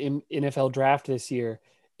 10 of the NFL draft this year,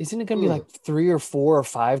 isn't it going to be like 3 or 4 or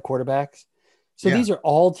 5 quarterbacks? So these are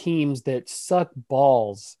all teams that suck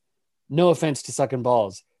balls. No offense to sucking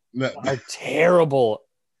balls, are terrible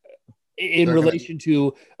in relation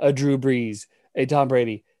to a Drew Brees, a Tom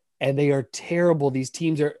Brady, and they are terrible. These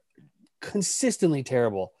teams are consistently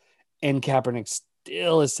terrible, and Kaepernick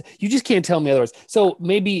still is. You just can't tell me otherwise. So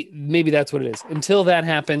maybe that's what it is. Until that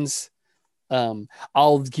happens,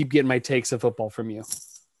 I'll keep getting my takes of football from you.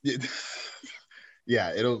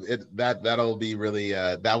 Yeah, that'll be really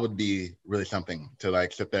that would be really something to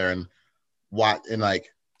like sit there and watch and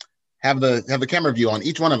like have the camera view on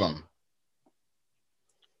each one of them.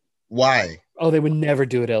 Why? Oh, they would never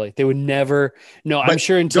do it, Ellie. They would never. No, but I'm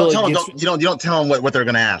sure until you don't tell them what they're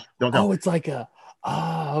gonna ask. Don't tell them. It's like a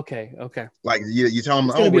Oh, okay. Like you tell them,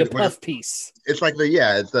 It's gonna be a we're puff piece. it's like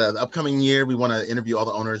it's the upcoming year. We want to interview all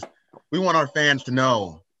the owners. We want our fans to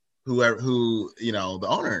know who the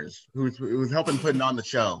owners who's helping putting on the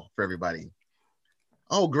show for everybody.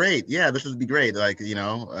 Oh, great. Yeah, this would be great. Like, a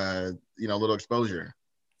little exposure.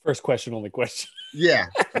 First question, only question. Yeah.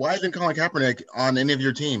 Why isn't Colin Kaepernick on any of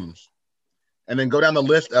your teams? And then go down the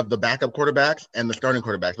list of the backup quarterbacks and the starting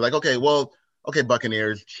quarterbacks. Like, okay,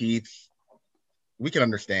 Buccaneers, Chiefs, we can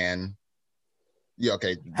understand. Yeah,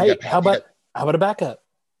 okay. Hey, how about a backup?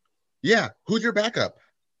 Yeah, who's your backup?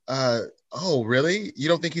 Oh, really? You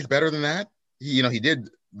don't think he's better than that? He did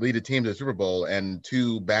lead a team to the Super Bowl and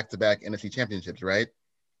 2 back-to-back NFC championships, right?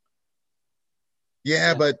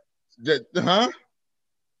 Yeah, but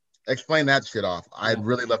explain that shit off. I'd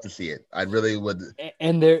really love to see it. I really would.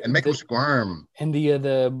 And make them squirm. And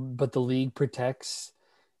but the league protects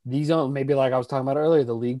these maybe like I was talking about earlier,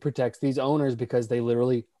 the league protects these owners because they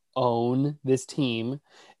literally own this team.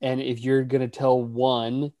 And if you're going to tell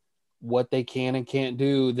one what they can and can't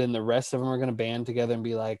do, then the rest of them are going to band together and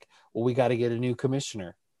be like, well, we got to get a new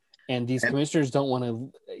commissioner. And these commissioners don't want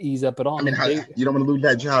to ease up at all. I mean, you don't want to lose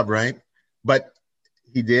that job, right? But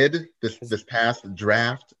he did this past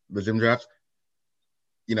draft, the Zoom drafts.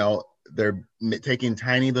 They're taking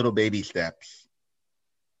tiny little baby steps.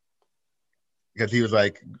 Because he was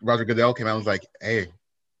like, Roger Goodell came out and was like, hey,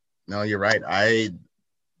 no, you're right.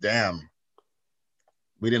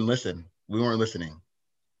 We didn't listen. We weren't listening.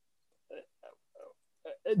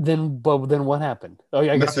 Then what happened? Oh,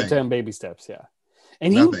 yeah, I guess 10 baby steps, yeah.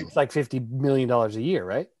 And he makes like $50 million a year,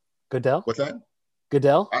 right? Goodell? What's that?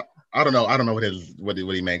 Goodell? I don't know. I don't know what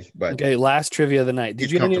he makes, but okay. Last trivia of the night. Did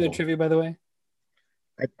you have any other trivia, by the way?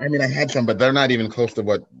 I mean, I had some, but they're not even close to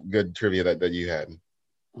what good trivia that you had.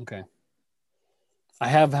 Okay. I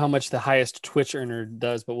have how much the highest Twitch earner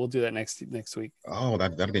does, but we'll do that next week. Oh,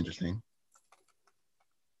 that'd be interesting.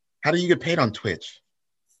 How do you get paid on Twitch?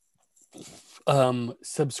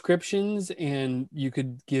 Subscriptions, and you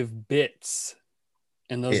could give bits,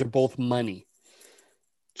 and those are both money.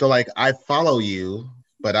 So, like, I follow you,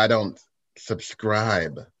 but I don't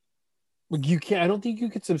subscribe. You can't. I don't think you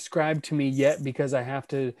could subscribe to me yet because I have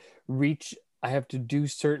to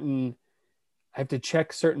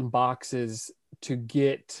check certain boxes to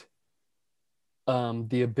get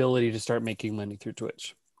the ability to start making money through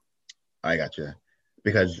Twitch. I gotcha.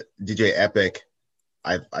 Because DJ Epic,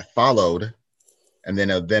 I followed, and then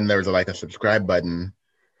there was like a subscribe button,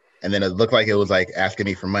 and then it looked like it was like asking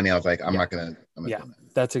me for money. I was like, I'm not gonna.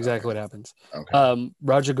 That's exactly what happens. Okay.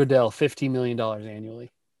 Roger Goodell, $50 million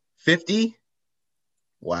annually. 50?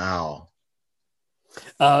 Wow.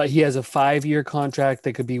 He has a 5-year contract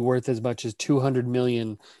that could be worth as much as $200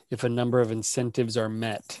 million if a number of incentives are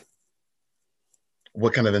met.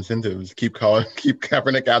 What kind of incentives? Keep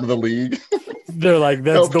Kaepernick out of the league. They're like,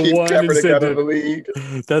 that's the one Kaepernick incentive. Out of the league.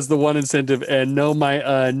 That's the one incentive, and no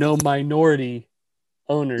minority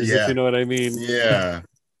owners, if you know what I mean. Yeah.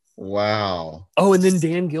 Wow. Oh, and then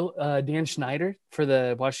Dan Schneider for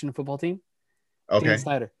the Washington football team. Okay. Dan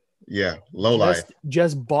Snyder. Yeah. Low life.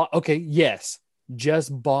 Just bought. Okay. Yes.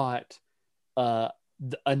 Just bought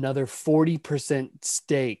another 40%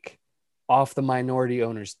 stake off the minority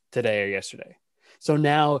owners today or yesterday. So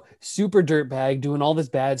now super dirtbag doing all this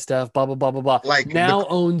bad stuff, blah, blah, blah, blah, blah. Like now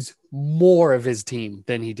owns more of his team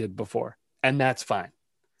than he did before. And that's fine.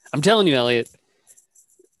 I'm telling you, Elliot,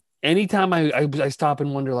 anytime I stop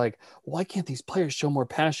and wonder, like, why can't these players show more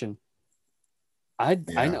passion? I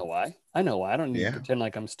know why. I don't need to pretend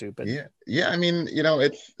like I'm stupid. Yeah. Yeah. I mean,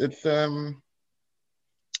 it's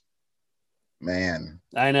man.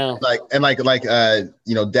 I know.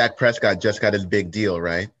 Dak Prescott just got his big deal,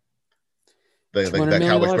 right? The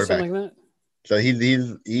Cowboys quarterback. Like that? So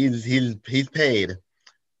he's paid.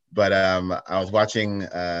 But I was watching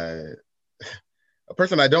a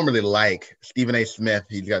person I don't really like, Stephen A. Smith.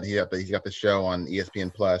 He's got the show on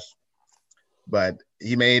ESPN Plus. But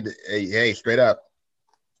he made straight up.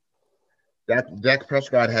 Dak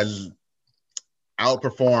Prescott has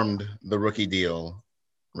outperformed the rookie deal,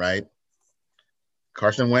 right?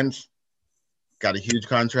 Carson Wentz got a huge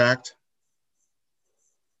contract,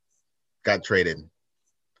 got traded.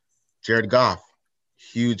 Jared Goff,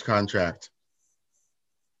 huge contract,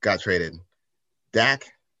 got traded. Dak,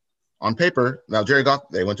 on paper, now Jared Goff,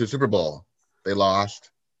 they went to the Super Bowl. They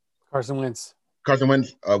lost. Carson Wentz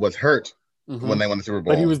was hurt when they won the Super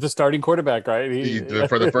Bowl. But he was the starting quarterback, right?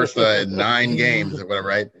 For the first 9 games or whatever,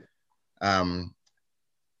 right? And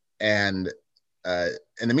in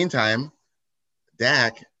the meantime,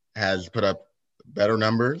 Dak has put up better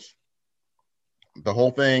numbers. The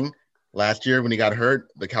whole thing last year when he got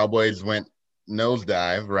hurt, the Cowboys went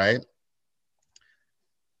nosedive, right?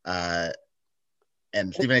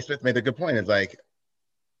 And Stephen A. Smith made a good point. It's like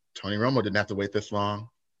Tony Romo didn't have to wait this long,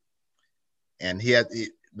 and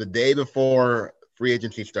the day before free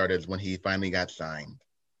agency started is when he finally got signed.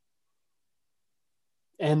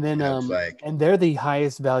 And then, and they're the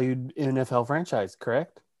highest valued NFL franchise,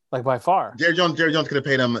 correct? Like by far. Jerry Jones could have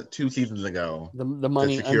paid him 2 seasons ago. The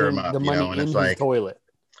money to secure him under, up, the money in his like, toilet.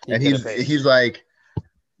 And he's like,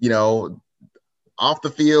 off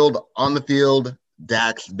the field, on the field,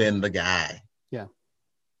 Dak's been the guy. Yeah.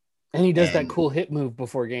 And he does that cool hit move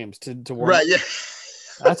before games to work. Right, yeah.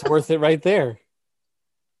 That's worth it right there.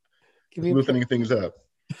 Loosening things up.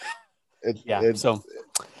 It's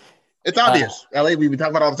obvious. LA, we talk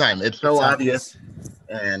about it all the time. It's obvious.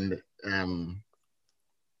 And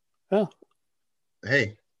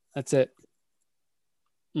hey, that's it.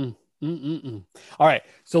 All right,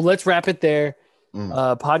 so let's wrap it there.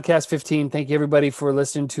 Podcast 15. Thank you everybody for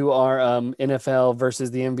listening to our NFL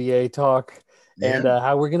versus the NBA talk and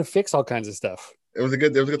how we're gonna fix all kinds of stuff. It was a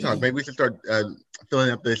good talk. Maybe we should start filling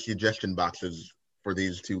up the suggestion boxes for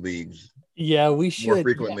these 2 leagues. Yeah, we should more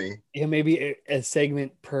frequently. Yeah, maybe a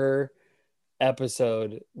segment per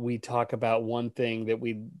episode. We talk about one thing that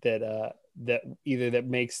either that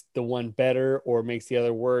makes the one better or makes the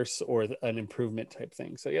other worse or an improvement type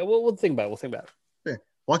thing. So yeah, we'll think about it. Yeah.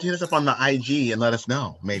 Why don't you hit us up on the IG and let us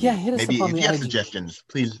know? Maybe. Yeah, hit us up on the IG. If you have suggestions,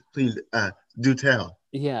 please do tell.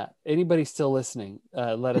 Yeah, anybody still listening,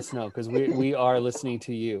 let us know because we are listening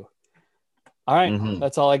to you. All right,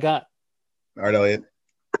 that's all I got. All right, Elliot.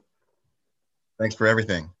 Thanks for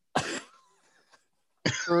everything.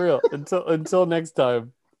 For real. Until next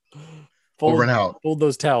time. Over and out. Fold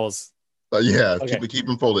those towels. Yeah, okay. keep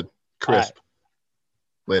them folded. Crisp.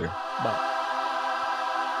 Right. Later. Bye.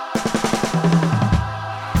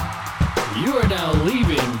 You are now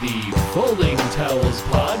leaving the Folding Towels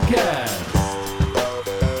podcast.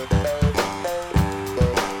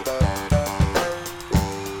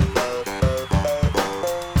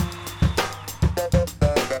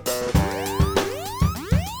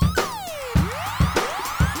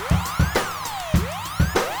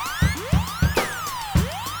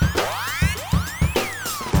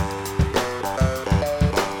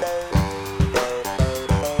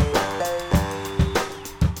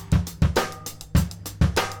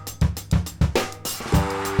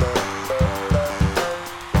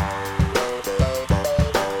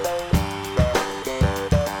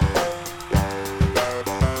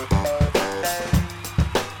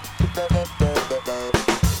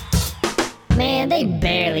 Man, they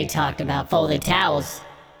barely talked about folded towels,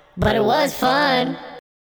 but it was fun.